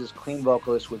guys' clean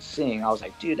vocalist would sing. I was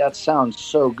like, dude, that sounds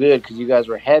so good because you guys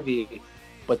were heavy,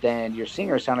 but then your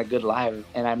singer sounded good live.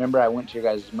 And I remember I went to your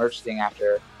guys' merch thing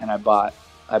after, and I bought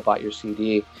your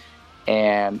CD.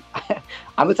 And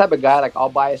I'm the type of guy, like I'll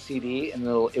buy a CD and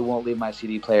it won't leave my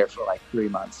CD player for like 3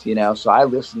 months, you know? So I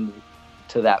listened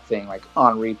to that thing like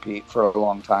on repeat for a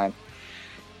long time.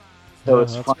 So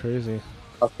it's that's fun crazy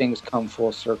how things come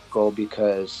full circle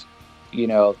because, you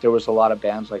know, there was a lot of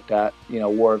bands like that, you know,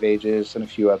 War of Ages and a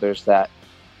few others that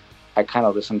I kind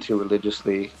of listened to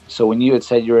religiously. So when you had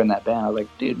said you were in that band, I was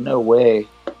like, dude, no way.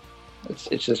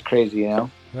 It's just crazy, you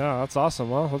know? Yeah, that's awesome.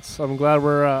 Well, I'm glad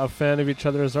we're a fan of each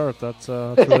other's art. That's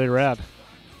really rad.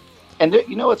 And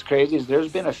you know what's crazy is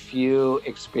there's been a few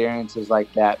experiences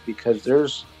like that because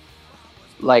there's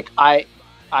like I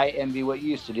envy what you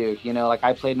used to do. You know, like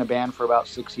I played in a band for about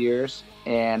 6 years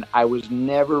and I was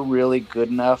never really good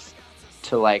enough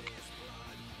to like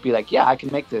be like, yeah, I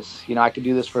can make this, I could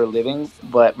do this for a living.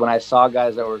 But when I saw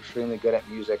guys that were extremely good at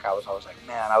music, I was always like,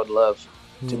 man, I would love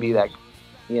to be that,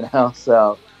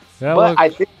 so, Yeah, but look, I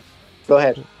think, go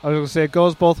ahead. I was gonna say it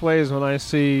goes both ways. When I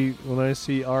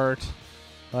see art,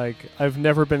 like I've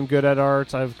never been good at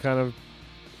art. I've kind of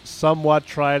somewhat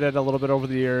tried it a little bit over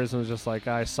the years, and was just like,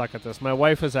 I suck at this. My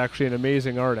wife is actually an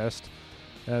amazing artist,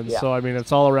 and Yeah. so I mean,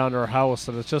 it's all around our house,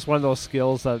 and it's just one of those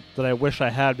skills that I wish I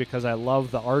had because I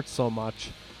love the art so much.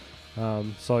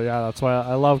 So yeah, that's why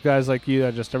I love guys like you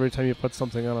that just every time you put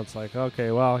something on, it's like,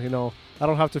 okay, well, I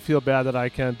don't have to feel bad that I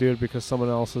can't do it because someone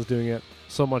else is doing it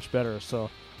so much better. So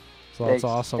that's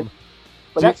awesome.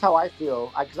 But that's how I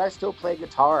feel, because I still play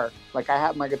guitar. Like, I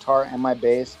have my guitar and my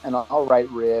bass, and I'll write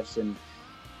riffs, and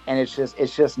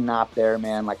it's just not there,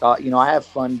 man. Like, I have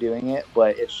fun doing it,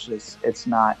 but it's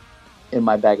not in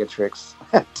my bag of tricks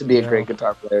to be a great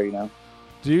guitar player,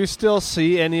 Do you still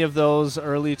see any of those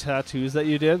early tattoos that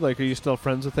you did? Like, are you still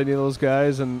friends with any of those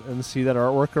guys and see that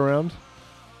artwork around?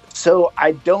 So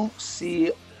I don't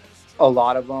see a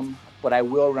lot of them, but I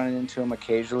will run into them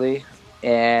occasionally.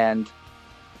 And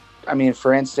I mean,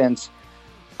 for instance,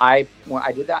 I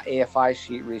did that AFI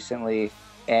sheet recently,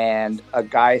 and a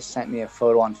guy sent me a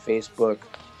photo on Facebook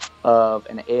of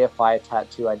an AFI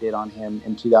tattoo I did on him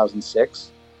in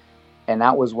 2006. And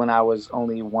that was when I was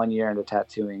only 1 year into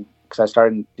tattooing, because I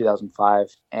started in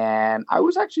 2005. And I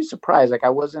was actually surprised. Like, I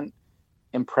wasn't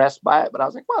impressed by it, but I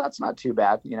was like, well, that's not too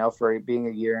bad, for being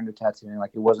a year into tattooing.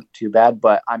 Like, it wasn't too bad,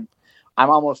 but I'm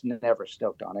almost never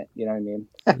stoked on it. You know what I mean?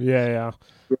 Yeah.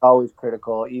 You're always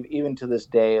critical. Even to this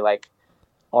day, like,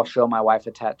 I'll show my wife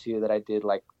a tattoo that I did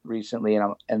like recently,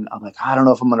 and I'm like, I don't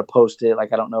know if I'm going to post it.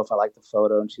 Like, I don't know if I like the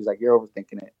photo. And she's like, you're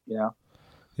overthinking it,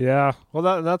 Yeah,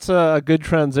 well, that's a good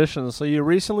transition. So you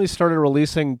recently started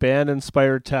releasing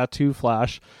band-inspired tattoo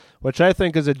flash, which I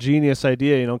think is a genius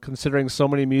idea, considering so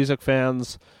many music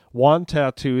fans want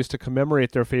tattoos to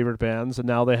commemorate their favorite bands, and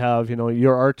now they have,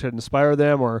 your art to inspire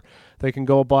them, or they can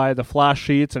go buy the flash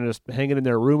sheets and just hang it in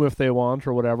their room if they want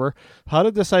or whatever. How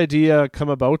did this idea come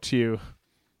about to you?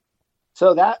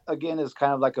 So that, again, is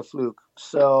kind of like a fluke.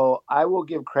 So I will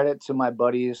give credit to my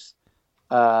buddies.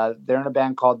 They're in a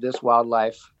band called This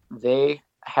Wildlife. They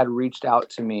had reached out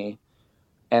to me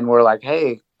and were like,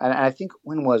 hey, and I think,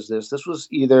 when was this? This must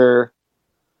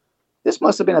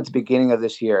have been at the beginning of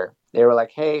this year. They were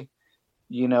like, hey,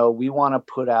 we want to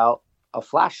put out a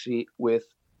flash sheet with,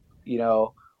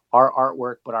 our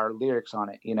artwork, but our lyrics on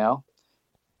it,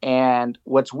 And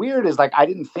what's weird is, like, I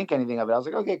didn't think anything of it. I was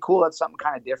like, okay, cool. That's something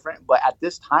kind of different. But at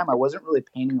this time, I wasn't really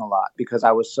painting a lot because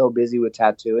I was so busy with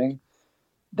tattooing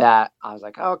that I was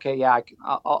like, oh, okay, yeah,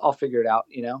 I'll figure it out,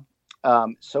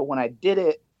 So when I did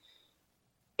it,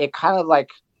 it kind of like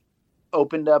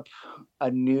opened up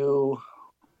a new,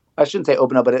 I shouldn't say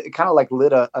open up, but it kind of like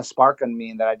lit a spark on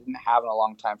me that I didn't have in a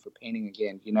long time for painting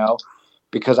again,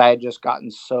 because I had just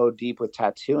gotten so deep with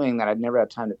tattooing that I'd never had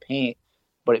time to paint,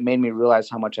 but it made me realize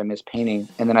how much I miss painting.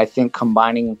 And then I think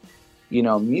combining,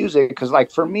 music, because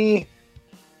like for me,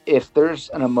 if there's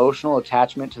an emotional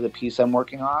attachment to the piece I'm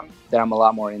working on, then I'm a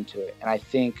lot more into it. And I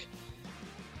think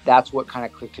that's what kind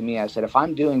of clicked to me. I said, if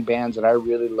I'm doing bands that I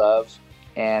really love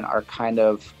and are kind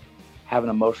of have an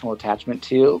emotional attachment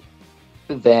to,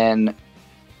 then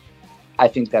I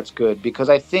think that's good, because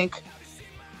I think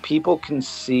people can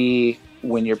see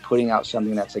when you're putting out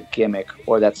something that's a gimmick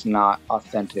or that's not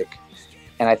authentic.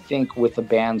 And I think with the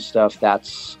band stuff,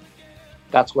 that's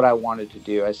what I wanted to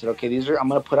do. I said, okay, I'm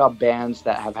going to put out bands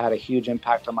that have had a huge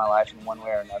impact on my life in one way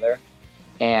or another.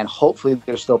 And hopefully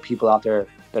there's still people out there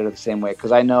that are the same way.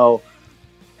 Because I know,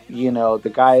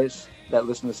 the guys that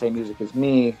listen to the same music as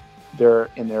me, they're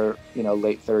in their,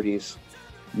 late 30s,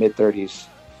 mid 30s,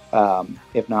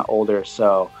 if not older.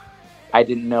 So I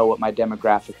didn't know what my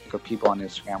demographic of people on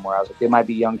Instagram were. I was like, they might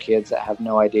be young kids that have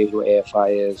no idea who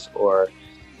AFI is or,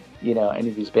 any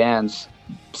of these bands.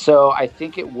 So I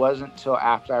think it wasn't until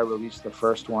after I released the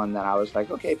first one that I was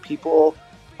like, okay, people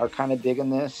are kind of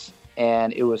digging this,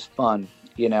 and it was fun,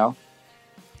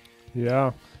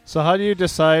 Yeah. So how do you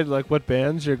decide like what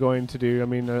bands you're going to do? I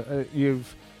mean,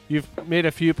 you've made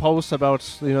a few posts about,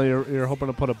 you're hoping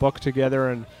to put a book together,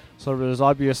 and so there's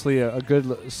obviously a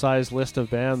good size list of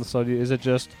bands. So is it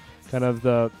just kind of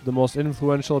the most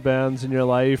influential bands in your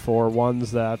life, or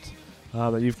ones that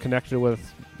you've connected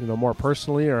with, more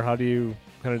personally, or how do you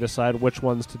kind of decide which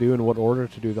ones to do and what order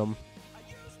to do them?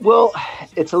 Well,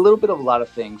 it's a little bit of a lot of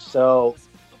things. So,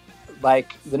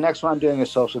 like, the next one I'm doing is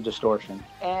Social Distortion.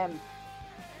 And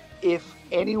if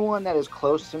anyone that is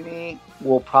close to me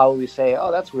will probably say,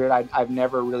 oh, that's weird. I've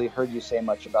never really heard you say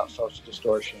much about Social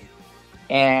Distortion.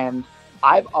 And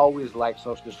I've always liked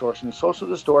Social Distortion. Social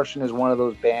Distortion is one of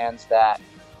those bands that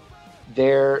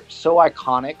they're so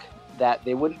iconic that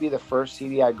they wouldn't be the first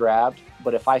CD I grabbed,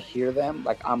 but if I hear them,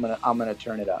 like I'm gonna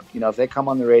turn it up. If they come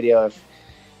on the radio,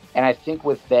 and I think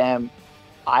with them,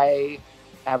 I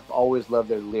have always loved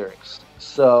their lyrics.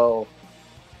 So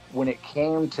when it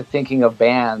came to thinking of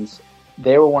bands,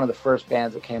 they were one of the first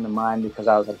bands that came to mind, because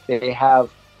I was like, they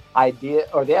have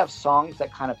songs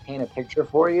that kind of paint a picture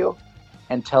for you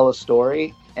and tell a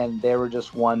story, and they were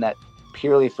just one that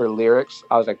purely for lyrics,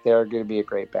 I was like, they're going to be a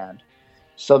great band.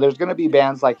 So there's going to be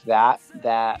bands like that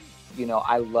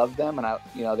I love them, and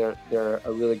they're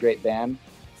a really great band.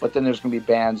 But then there's going to be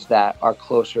bands that are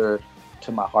closer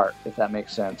to my heart, if that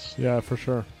makes sense. Yeah, for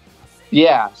sure.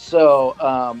 Yeah. So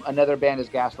another band is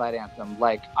Gaslight Anthem.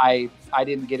 Like I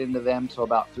didn't get into them till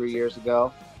about 3 years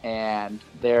ago, and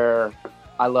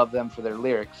I love them for their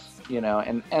lyrics,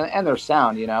 and their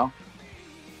sound,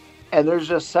 And there's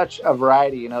just such a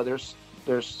variety,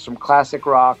 There's some classic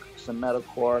rock, some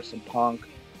metalcore, some punk.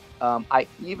 I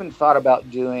even thought about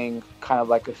doing kind of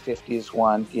like a 50s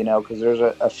one, because there's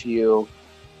a few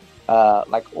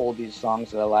like oldies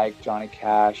songs that I like, Johnny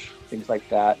Cash, things like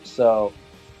that. So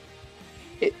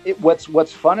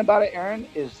what's fun about it, Aaron,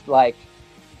 is like,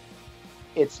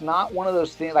 it's not one of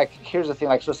those things. Like, here's the thing.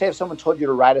 Like, so say if someone told you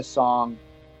to write a song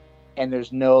and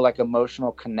there's no like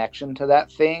emotional connection to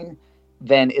that thing,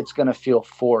 then it's going to feel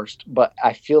forced. But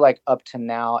I feel like up to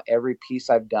now, every piece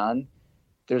I've done,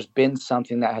 there's been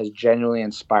something that has genuinely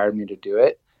inspired me to do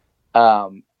it.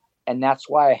 And that's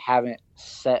why I haven't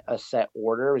set a set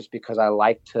order, is because I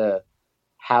like to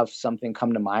have something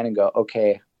come to mind and go,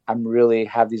 okay, I'm really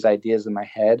have these ideas in my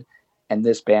head, and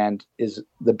this band is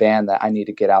the band that I need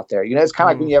to get out there. It's kind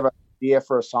of like when you have an idea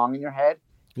for a song in your head,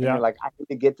 and you're like, I need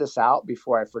to get this out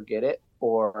before I forget it,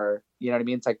 or, you know what I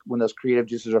mean? It's like when those creative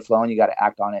juices are flowing, you got to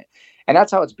act on it. And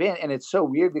that's how it's been. And it's so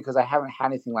weird because I haven't had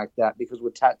anything like that, because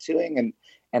with tattooing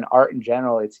and art in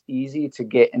general, it's easy to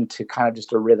get into kind of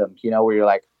just a rhythm, where you're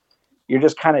like, you're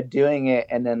just kind of doing it,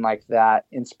 and then like that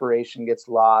inspiration gets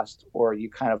lost, or you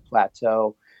kind of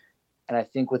plateau. And I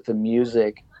think with the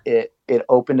music, it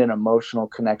opened an emotional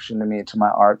connection to me, to my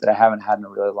art, that I haven't had in a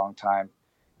really long time.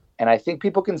 And I think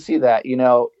people can see that, even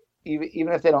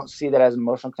if they don't see that as an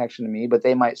emotional connection to me, but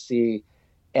they might see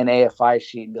an AFI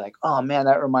sheet and be like, oh man,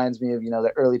 that reminds me of,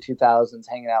 the early 2000s,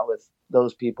 hanging out with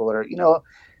those people, or,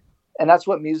 and that's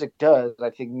what music does. I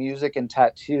think music and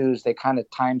tattoos, they kind of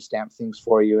timestamp things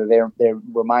for you. They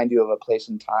remind you of a place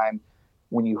and time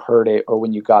when you heard it or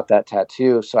when you got that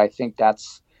tattoo. So I think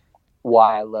that's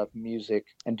why I love music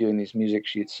and doing these music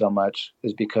sheets so much,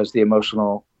 is because the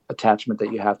emotional attachment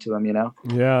that you have to them,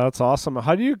 Yeah, that's awesome.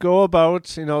 How do you go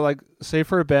about, like, say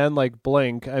for a band like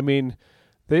Blink, I mean,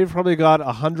 they've probably got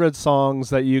 100 songs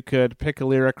that you could pick a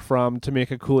lyric from to make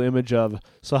a cool image of.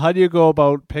 So how do you go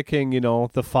about picking,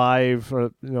 the 5, or,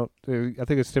 I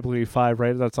think it's typically 5,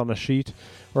 right? That's on a sheet,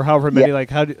 or however many, Yeah.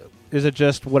 like, is it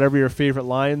just whatever your favorite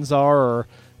lines are,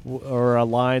 or a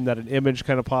line that an image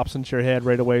kind of pops into your head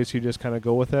right away, so you just kind of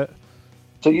go with it?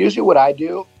 So usually what I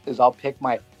do is I'll pick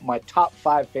my top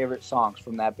 5 favorite songs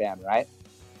from that band, right?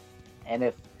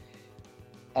 And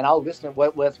I'll listen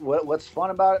to what's fun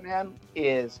about it, man,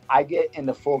 is I get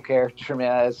into full character,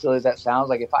 man, as silly as that sounds.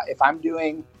 Like if I'm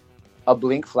doing a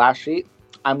Blink flash sheet,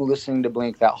 I'm listening to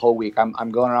Blink that whole week.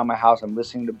 I'm going around my house, I'm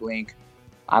listening to Blink.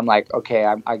 I'm like,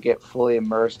 okay, I get fully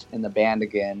immersed in the band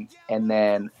again. And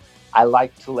then I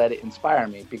like to let it inspire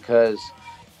me, because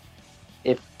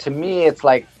to me, it's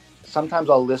like, sometimes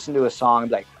I'll listen to a song and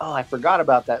be like, oh, I forgot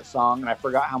about that song, and I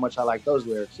forgot how much I like those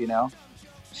lyrics,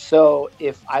 So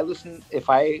if I listen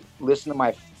to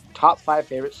my top 5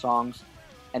 favorite songs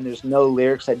and there's no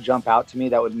lyrics that jump out to me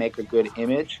that would make a good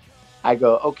image, I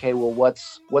go, okay, well,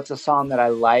 what's a song that I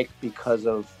like because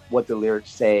of what the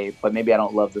lyrics say, but maybe I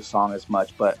don't love the song as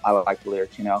much, but I like the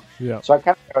lyrics, Yeah. So I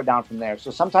kind of go down from there. So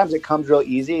sometimes it comes real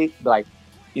easy, like,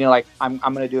 like I'm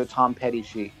going to do a Tom Petty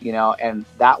sheet, and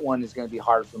that one is going to be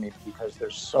hard for me because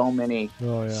there's so many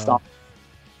songs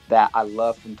that I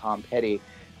love from Tom Petty.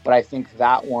 But I think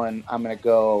that one I'm going to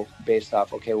go based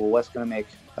off, okay, well, what's going to make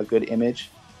a good image?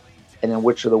 And then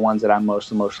which are the ones that I'm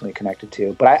most emotionally connected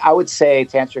to? But I would say,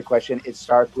 to answer your question, it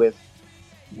starts with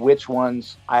which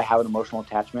ones I have an emotional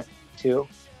attachment to.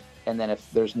 And then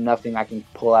if there's nothing I can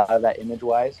pull out of that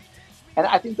image-wise. And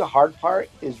I think the hard part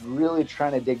is really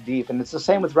trying to dig deep. And it's the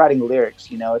same with writing lyrics.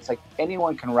 It's like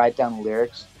anyone can write down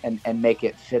lyrics and make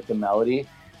it fit the melody.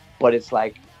 But it's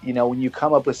like, when you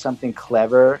come up with something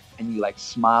clever and you like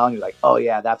smile and you're like, oh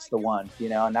yeah, that's the one,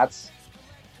 and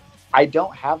I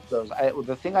don't have those.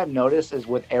 The thing I've noticed is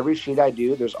with every sheet I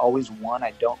do, there's always one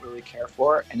I don't really care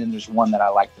for, and then there's one that I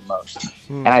like the most.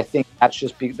 And I think that's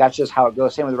just how it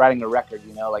goes. Same with writing a record,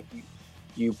 you know, like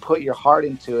you put your heart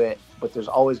into it, but there's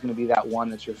always going to be that one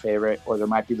that's your favorite, or there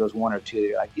might be those one or two that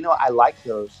you're like, you know, I like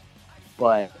those,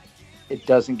 but it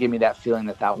doesn't give me that feeling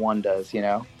that one does, you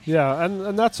know? Yeah,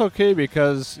 and that's okay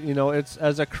because, you know, it's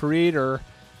as a creator,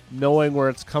 knowing where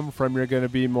it's come from, you're going to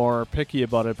be more picky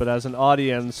about it. But as an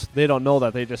audience, they don't know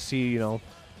that. They just see, you know,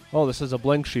 oh, this is a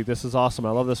blank sheet. This is awesome.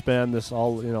 I love this band. This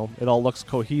all, you know, it all looks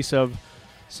cohesive.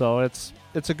 So it's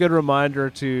a good reminder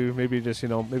to maybe just, you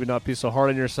know, maybe not be so hard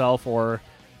on yourself, or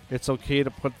it's okay to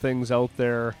put things out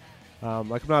there.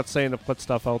 Like, I'm not saying to put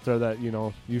stuff out there that, you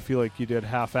know, you feel like you did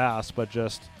half-ass, but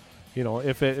just, you know,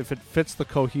 if it fits the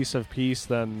cohesive piece,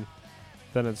 then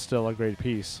it's still a great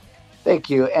piece.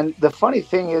 Thank you. And the funny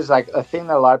thing is, like, a thing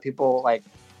that a lot of people like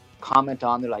comment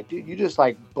on, they're like, dude, you just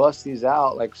like bust these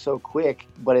out like so quick.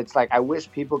 But it's like, I wish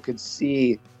people could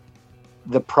see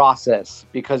the process,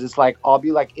 because it's like, I'll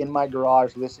be like in my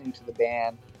garage listening to the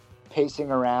band,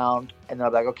 pacing around, and then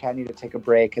I'll be like, okay, I need to take a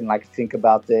break and like think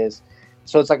about this.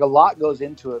 So it's like a lot goes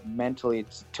into it mentally,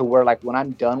 to where like when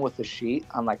I'm done with the sheet,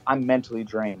 I'm mentally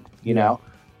drained, you know?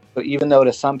 But even though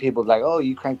to some people it's like, oh,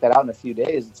 you cranked that out in a few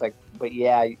days, it's like, but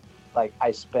yeah, like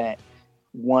I spent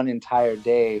one entire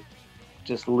day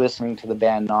just listening to the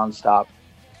band nonstop,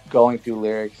 going through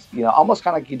lyrics, you know, almost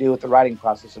kind of like you do with the writing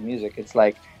process of music. It's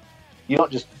like, you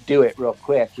don't just do it real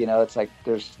quick, you know, it's like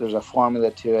there's a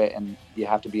formula to it, and you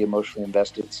have to be emotionally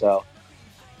invested. So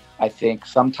I think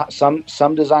some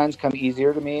designs come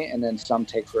easier to me, and then some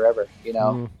take forever, you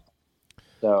know?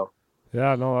 So.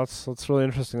 Yeah, no, that's really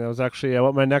interesting. That was actually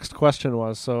what my next question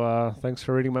was. So thanks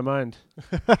for reading my mind.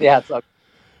 Yeah, it's okay.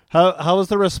 How has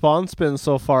the response been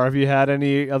so far? Have you had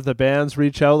any of the bands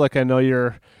reach out? Like, I know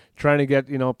you're trying to get,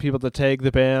 you know, people to tag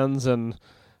the bands, and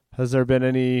has there been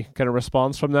any kind of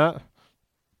response from that?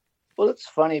 Well, it's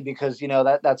funny because, you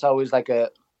know, that's always like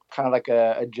a kind of like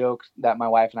a joke that my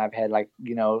wife and I've had, like,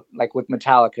 you know, like with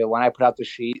Metallica, when I put out the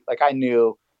sheet, like I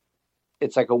knew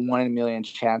it's like a 1 in a million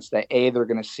chance that they're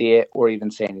going to see it or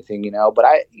even say anything, you know, but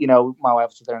you know, my wife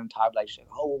was there on top, like,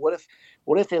 oh, well,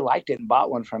 what if they liked it and bought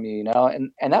one from you, you know?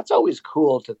 And that's always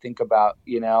cool to think about,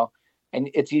 you know, and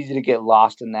it's easy to get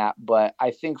lost in that. But I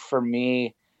think for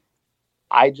me,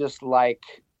 I just like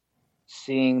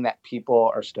seeing that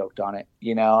people are stoked on it,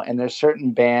 you know, and there's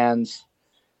certain bands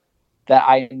that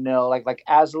I know, like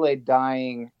As I Lay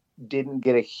Dying didn't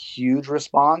get a huge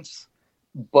response,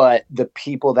 but the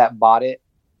people that bought it,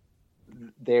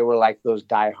 they were like those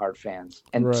diehard fans.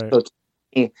 And right. So to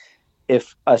me,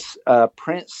 if a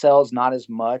print sells not as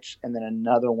much and then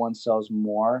another one sells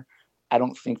more, I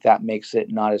don't think that makes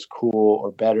it not as cool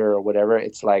or better or whatever.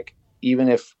 It's like, even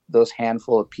if those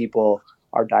handful of people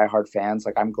are diehard fans,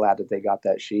 like, I'm glad that they got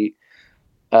that sheet.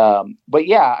 But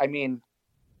yeah, I mean,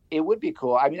 it would be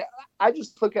cool. I mean, I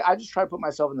just try to put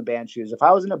myself in the band shoes. If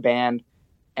I was in a band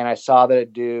and I saw that a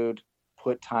dude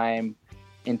put time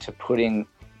into putting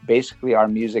basically our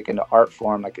music into art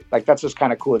form, like that's just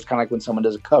kind of cool. It's kind of like when someone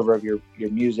does a cover of your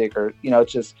music, or, you know,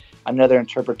 it's just another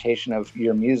interpretation of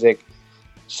your music.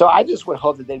 So I just would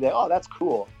hope that they'd be like, oh, that's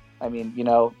cool. I mean, you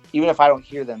know, even if I don't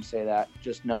hear them say that,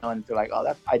 just knowing they're like,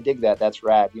 oh, I dig that. That's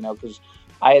rad, you know, because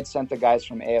I had sent the guys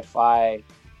from AFI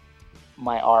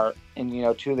my art, and, you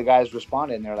know, two of the guys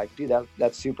responded, and they're like, dude,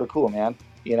 that's super cool, man.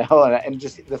 You know, and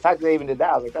just the fact that they even did that,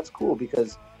 I was like, that's cool,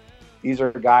 because these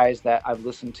are guys that I've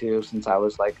listened to since I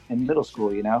was like in middle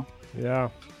school, you know? Yeah.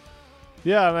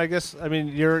 Yeah. And I guess, I mean,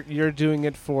 you're doing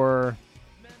it for,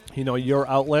 you know, your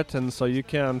outlet. And so you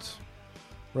can't,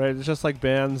 right? It's just like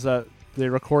bands that they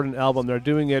record an album. They're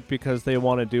doing it because they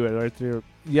want to do it, right?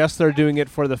 They're doing it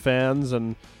for the fans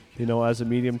and, you know, as a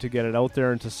medium to get it out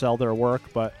there and to sell their work.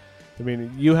 But I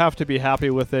mean, you have to be happy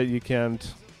with it. You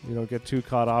can't, you know, get too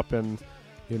caught up in,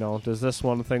 you know, does this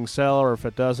one thing sell, or if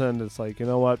it doesn't, it's like, you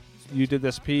know what? You did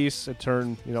this piece, it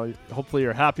turned, you know, hopefully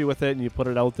you're happy with it and you put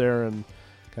it out there, and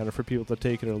kind of for people to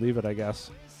take it or leave it, I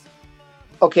guess.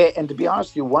 Okay, and to be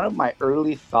honest with you, one of my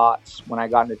early thoughts when I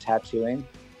got into tattooing,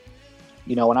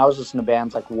 you know, when I was listening to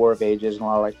bands like War of Ages and a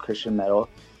lot of like Christian metal,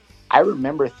 I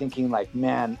remember thinking like,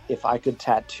 man, if I could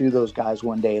tattoo those guys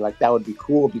one day, like that would be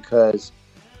cool, because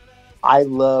I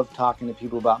love talking to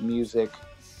people about music,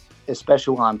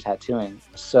 especially while I'm tattooing.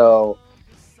 So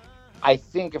I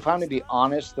think, if I'm to be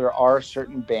honest, there are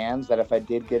certain bands that if I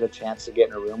did get a chance to get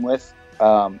in a room with,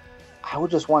 I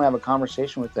would just want to have a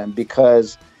conversation with them,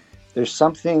 because there's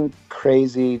something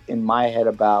crazy in my head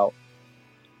about,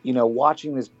 you know,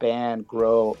 watching this band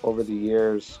grow over the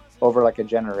years, over like a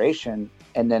generation,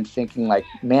 and then thinking like,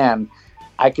 man,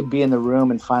 I could be in the room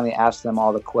and finally ask them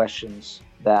all the questions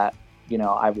that, you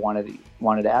know, I've wanted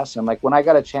to ask them. Like when I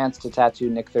got a chance to tattoo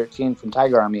Nick 13 from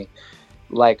Tiger Army,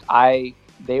 like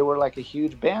they were like a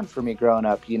huge band for me growing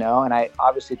up, you know, and I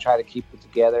obviously try to keep it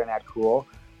together and act cool,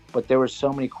 but there were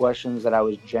so many questions that I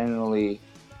was genuinely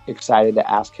excited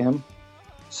to ask him.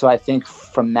 So I think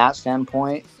from that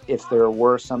standpoint, if there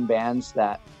were some bands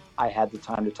that I had the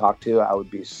time to talk to, I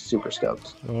would be super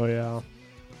stoked. Oh yeah.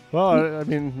 Well, I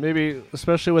mean, maybe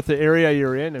especially with the area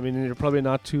you're in. I mean, you're probably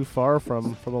not too far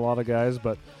from a lot of guys,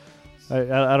 but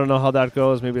I don't know how that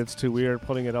goes. Maybe it's too weird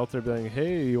putting it out there, being,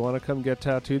 "Hey, you want to come get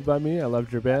tattooed by me? I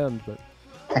loved your band."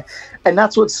 But and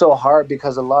that's what's so hard,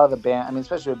 because a lot of the band, I mean,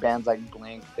 especially with bands like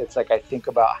Blink, it's like I think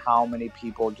about how many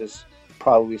people just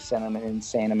probably send them an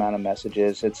insane amount of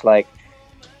messages. It's like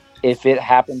if it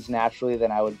happens naturally,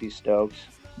 then I would be stoked.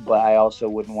 But I also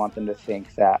wouldn't want them to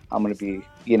think that I'm going to be,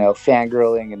 you know,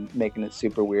 fangirling and making it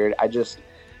super weird.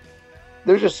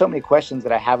 There's just so many questions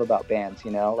that I have about bands,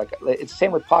 you know, like it's the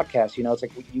same with podcasts, you know, it's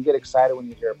like you get excited when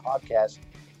you hear a podcast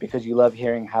because you love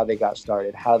hearing how they got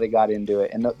started, how they got into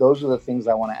it. And those are the things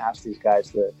I want to ask these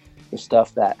guys, the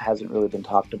stuff that hasn't really been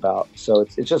talked about. So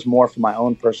it's just more for my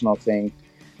own personal thing,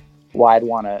 why I'd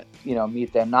want to, you know,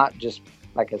 meet them, not just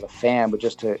like as a fan, but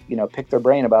just to, you know, pick their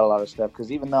brain about a lot of stuff.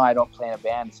 Because even though I don't play in a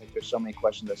band, it's like there's so many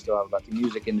questions I still have about the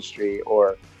music industry,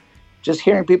 or just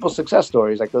hearing people's success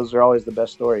stories. Like those are always the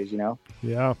best stories, you know?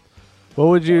 yeah. What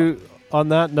would you, on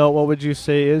that note, what would you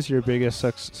say is your biggest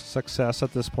success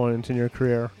at this point in your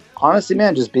career? Honestly,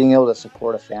 man, just being able to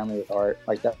support a family with art.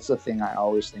 Like that's the thing I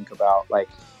always think about. Like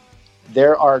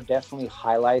there are definitely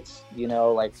highlights, you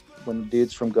know, like when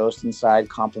dudes from Ghost Inside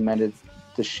complimented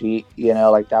the sheet, you know,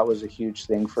 like that was a huge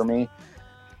thing for me.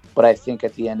 But I think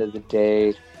at the end of the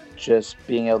day, just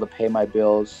being able to pay my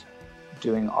bills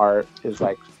doing art is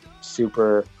like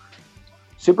super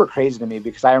crazy to me,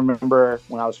 because I remember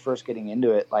when I was first getting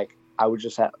into it, like I was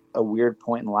just at a weird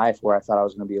point in life where I thought I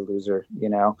was going to be a loser, you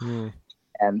know.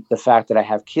 And the fact that I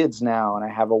have kids now and I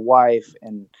have a wife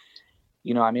and,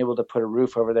 you know, I'm able to put a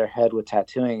roof over their head with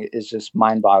tattooing is just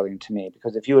mind-boggling to me.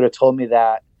 Because if you would have told me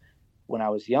that when I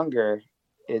was younger,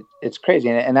 it's crazy.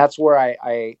 And that's where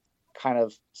I kind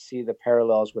of see the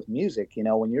parallels with music. You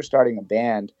know, when you're starting a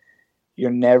band,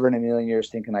 you're never in a million years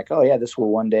thinking like, oh yeah, this will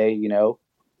one day, you know,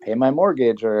 pay my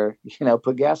mortgage or, you know,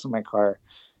 put gas in my car.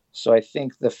 So I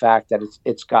think the fact that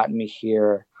it's gotten me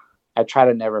here, I try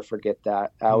to never forget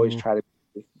that. I always try to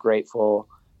be grateful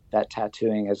that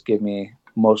tattooing has given me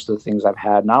most of the things I've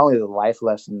had, not only the life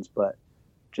lessons, but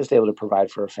just able to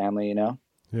provide for a family, you know?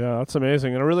 Yeah, that's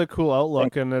amazing. And a really cool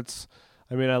outlook. And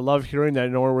I mean, I love hearing that. You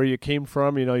know where you came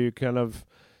from. You know, you kind of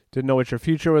didn't know what your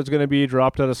future was going to be,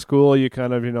 dropped out of school. You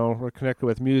kind of, you know, were connected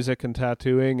with music and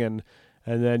tattooing, and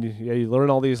then you learn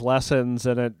all these lessons,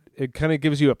 and it kind of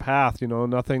gives you a path. You know,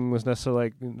 nothing was necessarily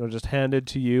like, you know, just handed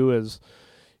to you as,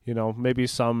 you know, maybe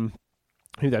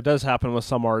that does happen with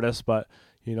some artists, but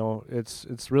you know,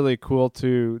 it's really cool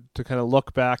to kind of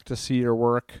look back to see your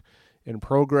work in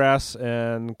progress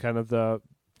and kind of the,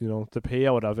 you know, the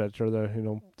payout of it, or the, you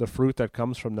know, the fruit that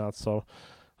comes from that. So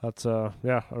that's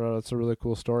that's a really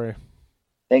cool story.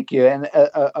 Thank you. And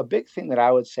a big thing that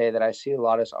I would say that I see a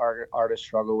lot of artists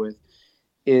struggle with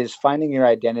is finding your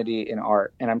identity in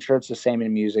art. And I'm sure it's the same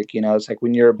in music. You know, it's like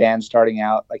when you're a band starting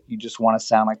out, like you just want to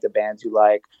sound like the bands you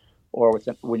like, or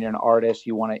when you're an artist,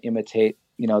 you want to imitate,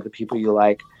 you know, the people you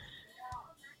like.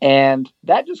 And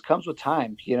that just comes with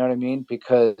time. You know what I mean?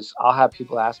 Because I'll have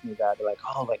people ask me that. They're like,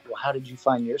 oh, like, well, how did you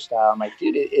find your style? I'm like,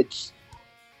 dude,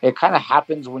 it kind of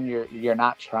happens when you're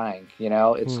not trying, you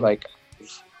know. It's like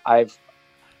I've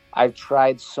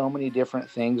tried so many different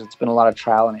things. It's been a lot of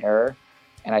trial and error.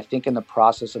 And I think in the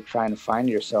process of trying to find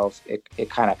yourself, it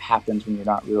kind of happens when you're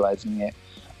not realizing it.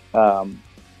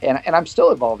 And I'm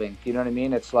still evolving, you know what I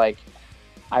mean? It's like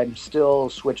I'm still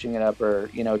switching it up, or,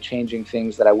 you know, changing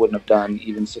things that I wouldn't have done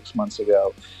even 6 months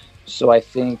ago. So I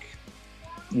think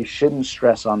you shouldn't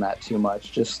stress on that too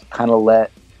much. Just kind of let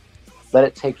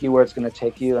it take you where it's going to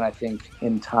take you. And I think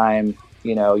in time,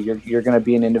 you know, you're going to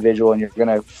be an individual and you're going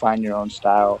to find your own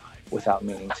style without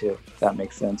meaning to, if that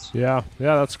makes sense. Yeah,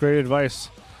 that's great advice.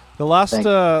 The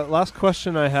last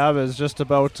question I have is just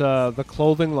about the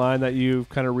clothing line that you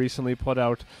kind of recently put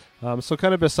out. So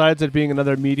kind of besides it being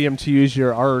another medium to use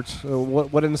your art,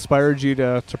 what inspired you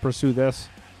to pursue this?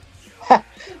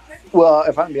 Well,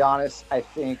 if I'm to be honest, I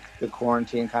think the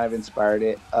quarantine kind of inspired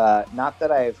it. Not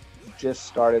that I've just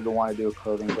started to want to do a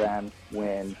clothing brand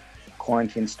when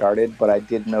quarantine started, but I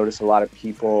did notice a lot of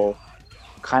people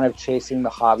kind of chasing the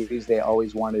hobbies they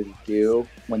always wanted to do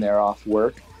when they're off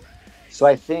work. So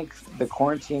I think the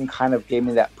quarantine kind of gave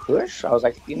me that push. I was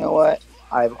like, you know what?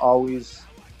 I've always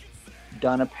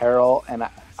done apparel, and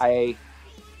I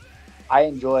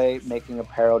enjoy making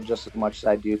apparel just as much as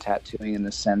I do tattooing, in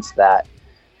the sense that,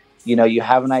 you know, you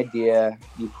have an idea,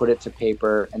 you put it to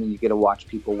paper, and then you get to watch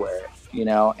people wear it, you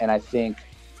know? And I think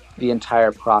the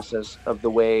entire process of the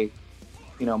way,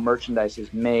 you know, merchandise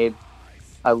is made,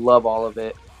 I love all of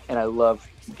it. And I love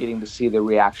getting to see the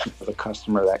reaction of a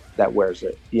customer that wears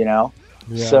it, you know?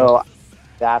 Yeah. So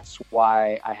that's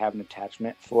why I have an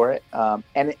attachment for it.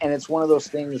 And it's one of those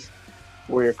things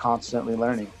where you're constantly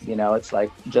learning, you know? It's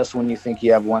like, just when you think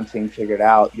you have one thing figured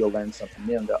out, you'll learn something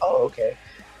new and go, oh, okay.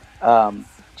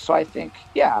 So I think,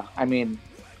 yeah, I mean,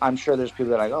 I'm sure there's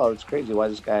people that are like, oh, it's crazy. Why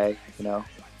this guy, you know,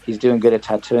 he's doing good at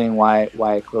tattooing. Why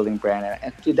a clothing brand?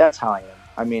 And dude, that's how I am.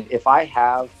 I mean, if I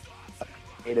have a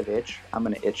creative itch, I'm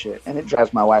going to itch it. And it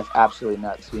drives my wife absolutely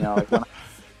nuts. You know, like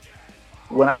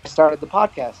when I started the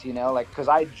podcast, you know, like, because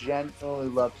I genuinely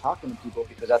love talking to people,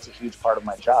 because that's a huge part of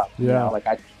my job. Yeah. You know, like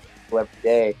I talk to people every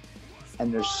day,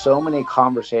 and there's so many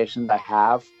conversations I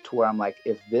have to where I'm like,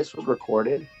 if this was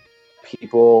recorded,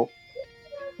 people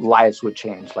lives would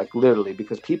change, like literally,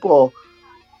 because people,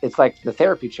 it's like the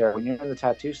therapy chair. When you're in the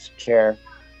tattoo chair,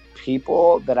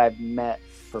 people that I've met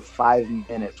for 5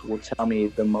 minutes will tell me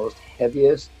the most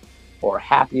heaviest or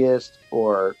happiest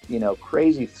or, you know,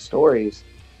 crazy stories,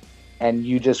 and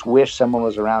you just wish someone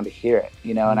was around to hear it,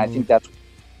 you know. And I think that's what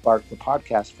sparked the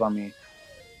podcast for me.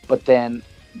 But then,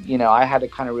 you know, I had to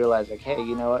kind of realize, like, hey,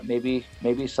 you know what, maybe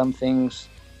some things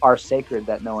are sacred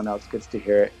that no one else gets to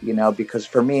hear it, you know, because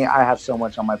for me, I have so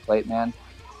much on my plate, man.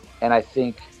 And I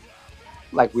think,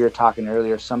 like we were talking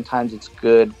earlier, sometimes it's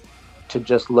good to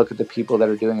just look at the people that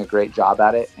are doing a great job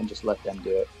at it and just let them do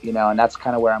it, you know. And that's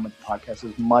kind of where I'm with the podcast.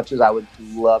 As much as I would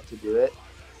love to do it,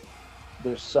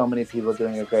 there's so many people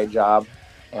doing a great job,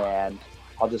 and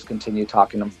I'll just continue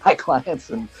talking to my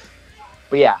clients.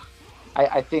 But yeah,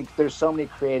 I think there's so many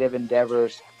creative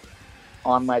endeavors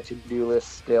on my to-do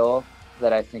list still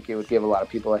that I think it would give a lot of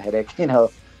people a headache, you know.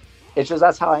 It's just,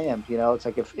 that's how I am, you know. It's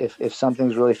like if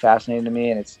something's really fascinating to me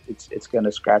and it's going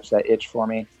to scratch that itch for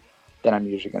me, then I'm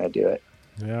usually going to do it.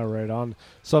 Yeah, right on.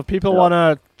 So if people want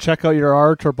to check out your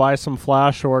art or buy some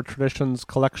Flash or Traditions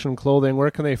Collection clothing, where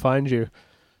can they find you?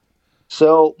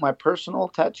 So my personal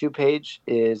tattoo page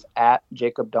is at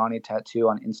Jacob Donnie Tattoo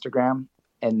on Instagram,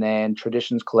 and then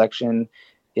Traditions Collection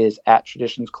is at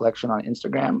Traditions Collection on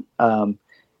Instagram.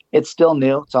 It's still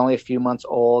new. It's only a few months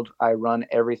old. I run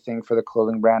everything for the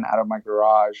clothing brand out of my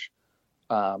garage.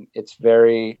 It's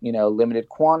very, you know, limited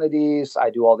quantities.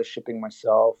 I do all the shipping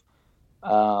myself.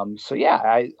 So yeah,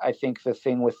 I think the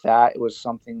thing with that, it was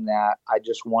something that I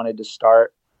just wanted to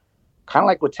start, kind of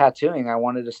like with tattooing. I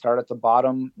wanted to start at the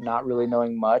bottom, not really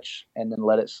knowing much, and then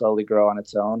let it slowly grow on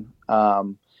its own,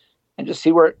 and just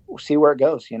see where it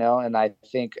goes, you know. And I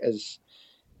think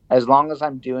as long as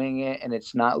I'm doing it and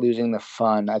it's not losing the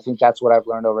fun, I think that's what I've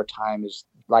learned over time, is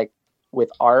like with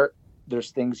art,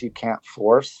 there's things you can't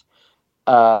force,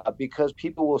 because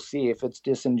people will see if it's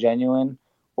disingenuous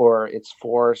or it's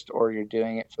forced or you're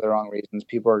doing it for the wrong reasons.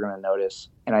 People are going to notice.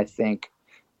 And I think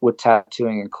with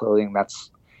tattooing and clothing,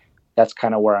 that's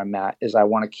kind of where I'm at, is I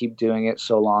want to keep doing it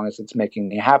so long as it's making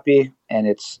me happy and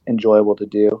it's enjoyable to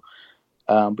do.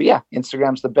 But yeah,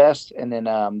 Instagram's the best. And then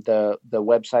the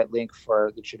website link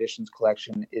for the Traditions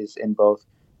Collection is in both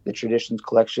the Traditions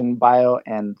Collection bio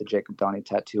and the Jacob Donnie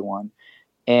Tattoo one.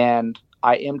 And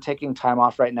I am taking time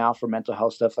off right now for mental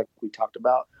health stuff like we talked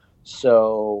about.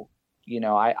 So, you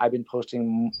know, I've been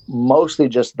posting mostly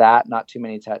just that, not too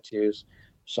many tattoos.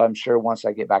 So I'm sure once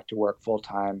I get back to work full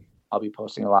time, I'll be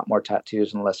posting a lot more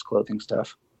tattoos and less clothing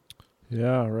stuff.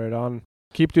 Yeah, right on.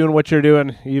 Keep doing what you're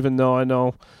doing, even though I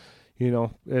know, you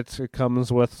know, it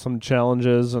comes with some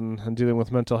challenges and dealing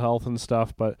with mental health and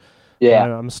stuff. But yeah,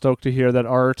 I'm stoked to hear that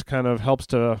art kind of helps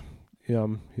to,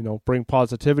 you know, bring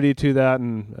positivity to that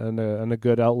and a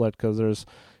good outlet, because there's,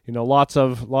 you know, lots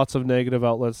of negative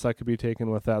outlets that could be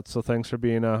taken with that. So thanks for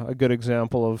being a good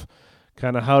example of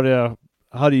kind of how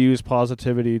to use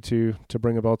positivity to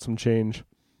bring about some change.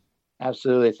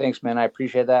 Absolutely. Thanks, man. I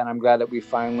appreciate that. And I'm glad that we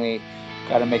finally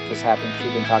got to make this happen.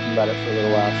 We've been talking about it for a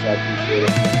little while, so I appreciate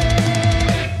it.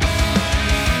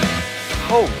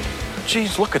 Oh,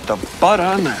 geez, look at the butt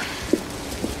on that.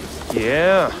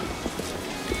 Yeah.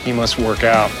 He must work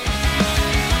out.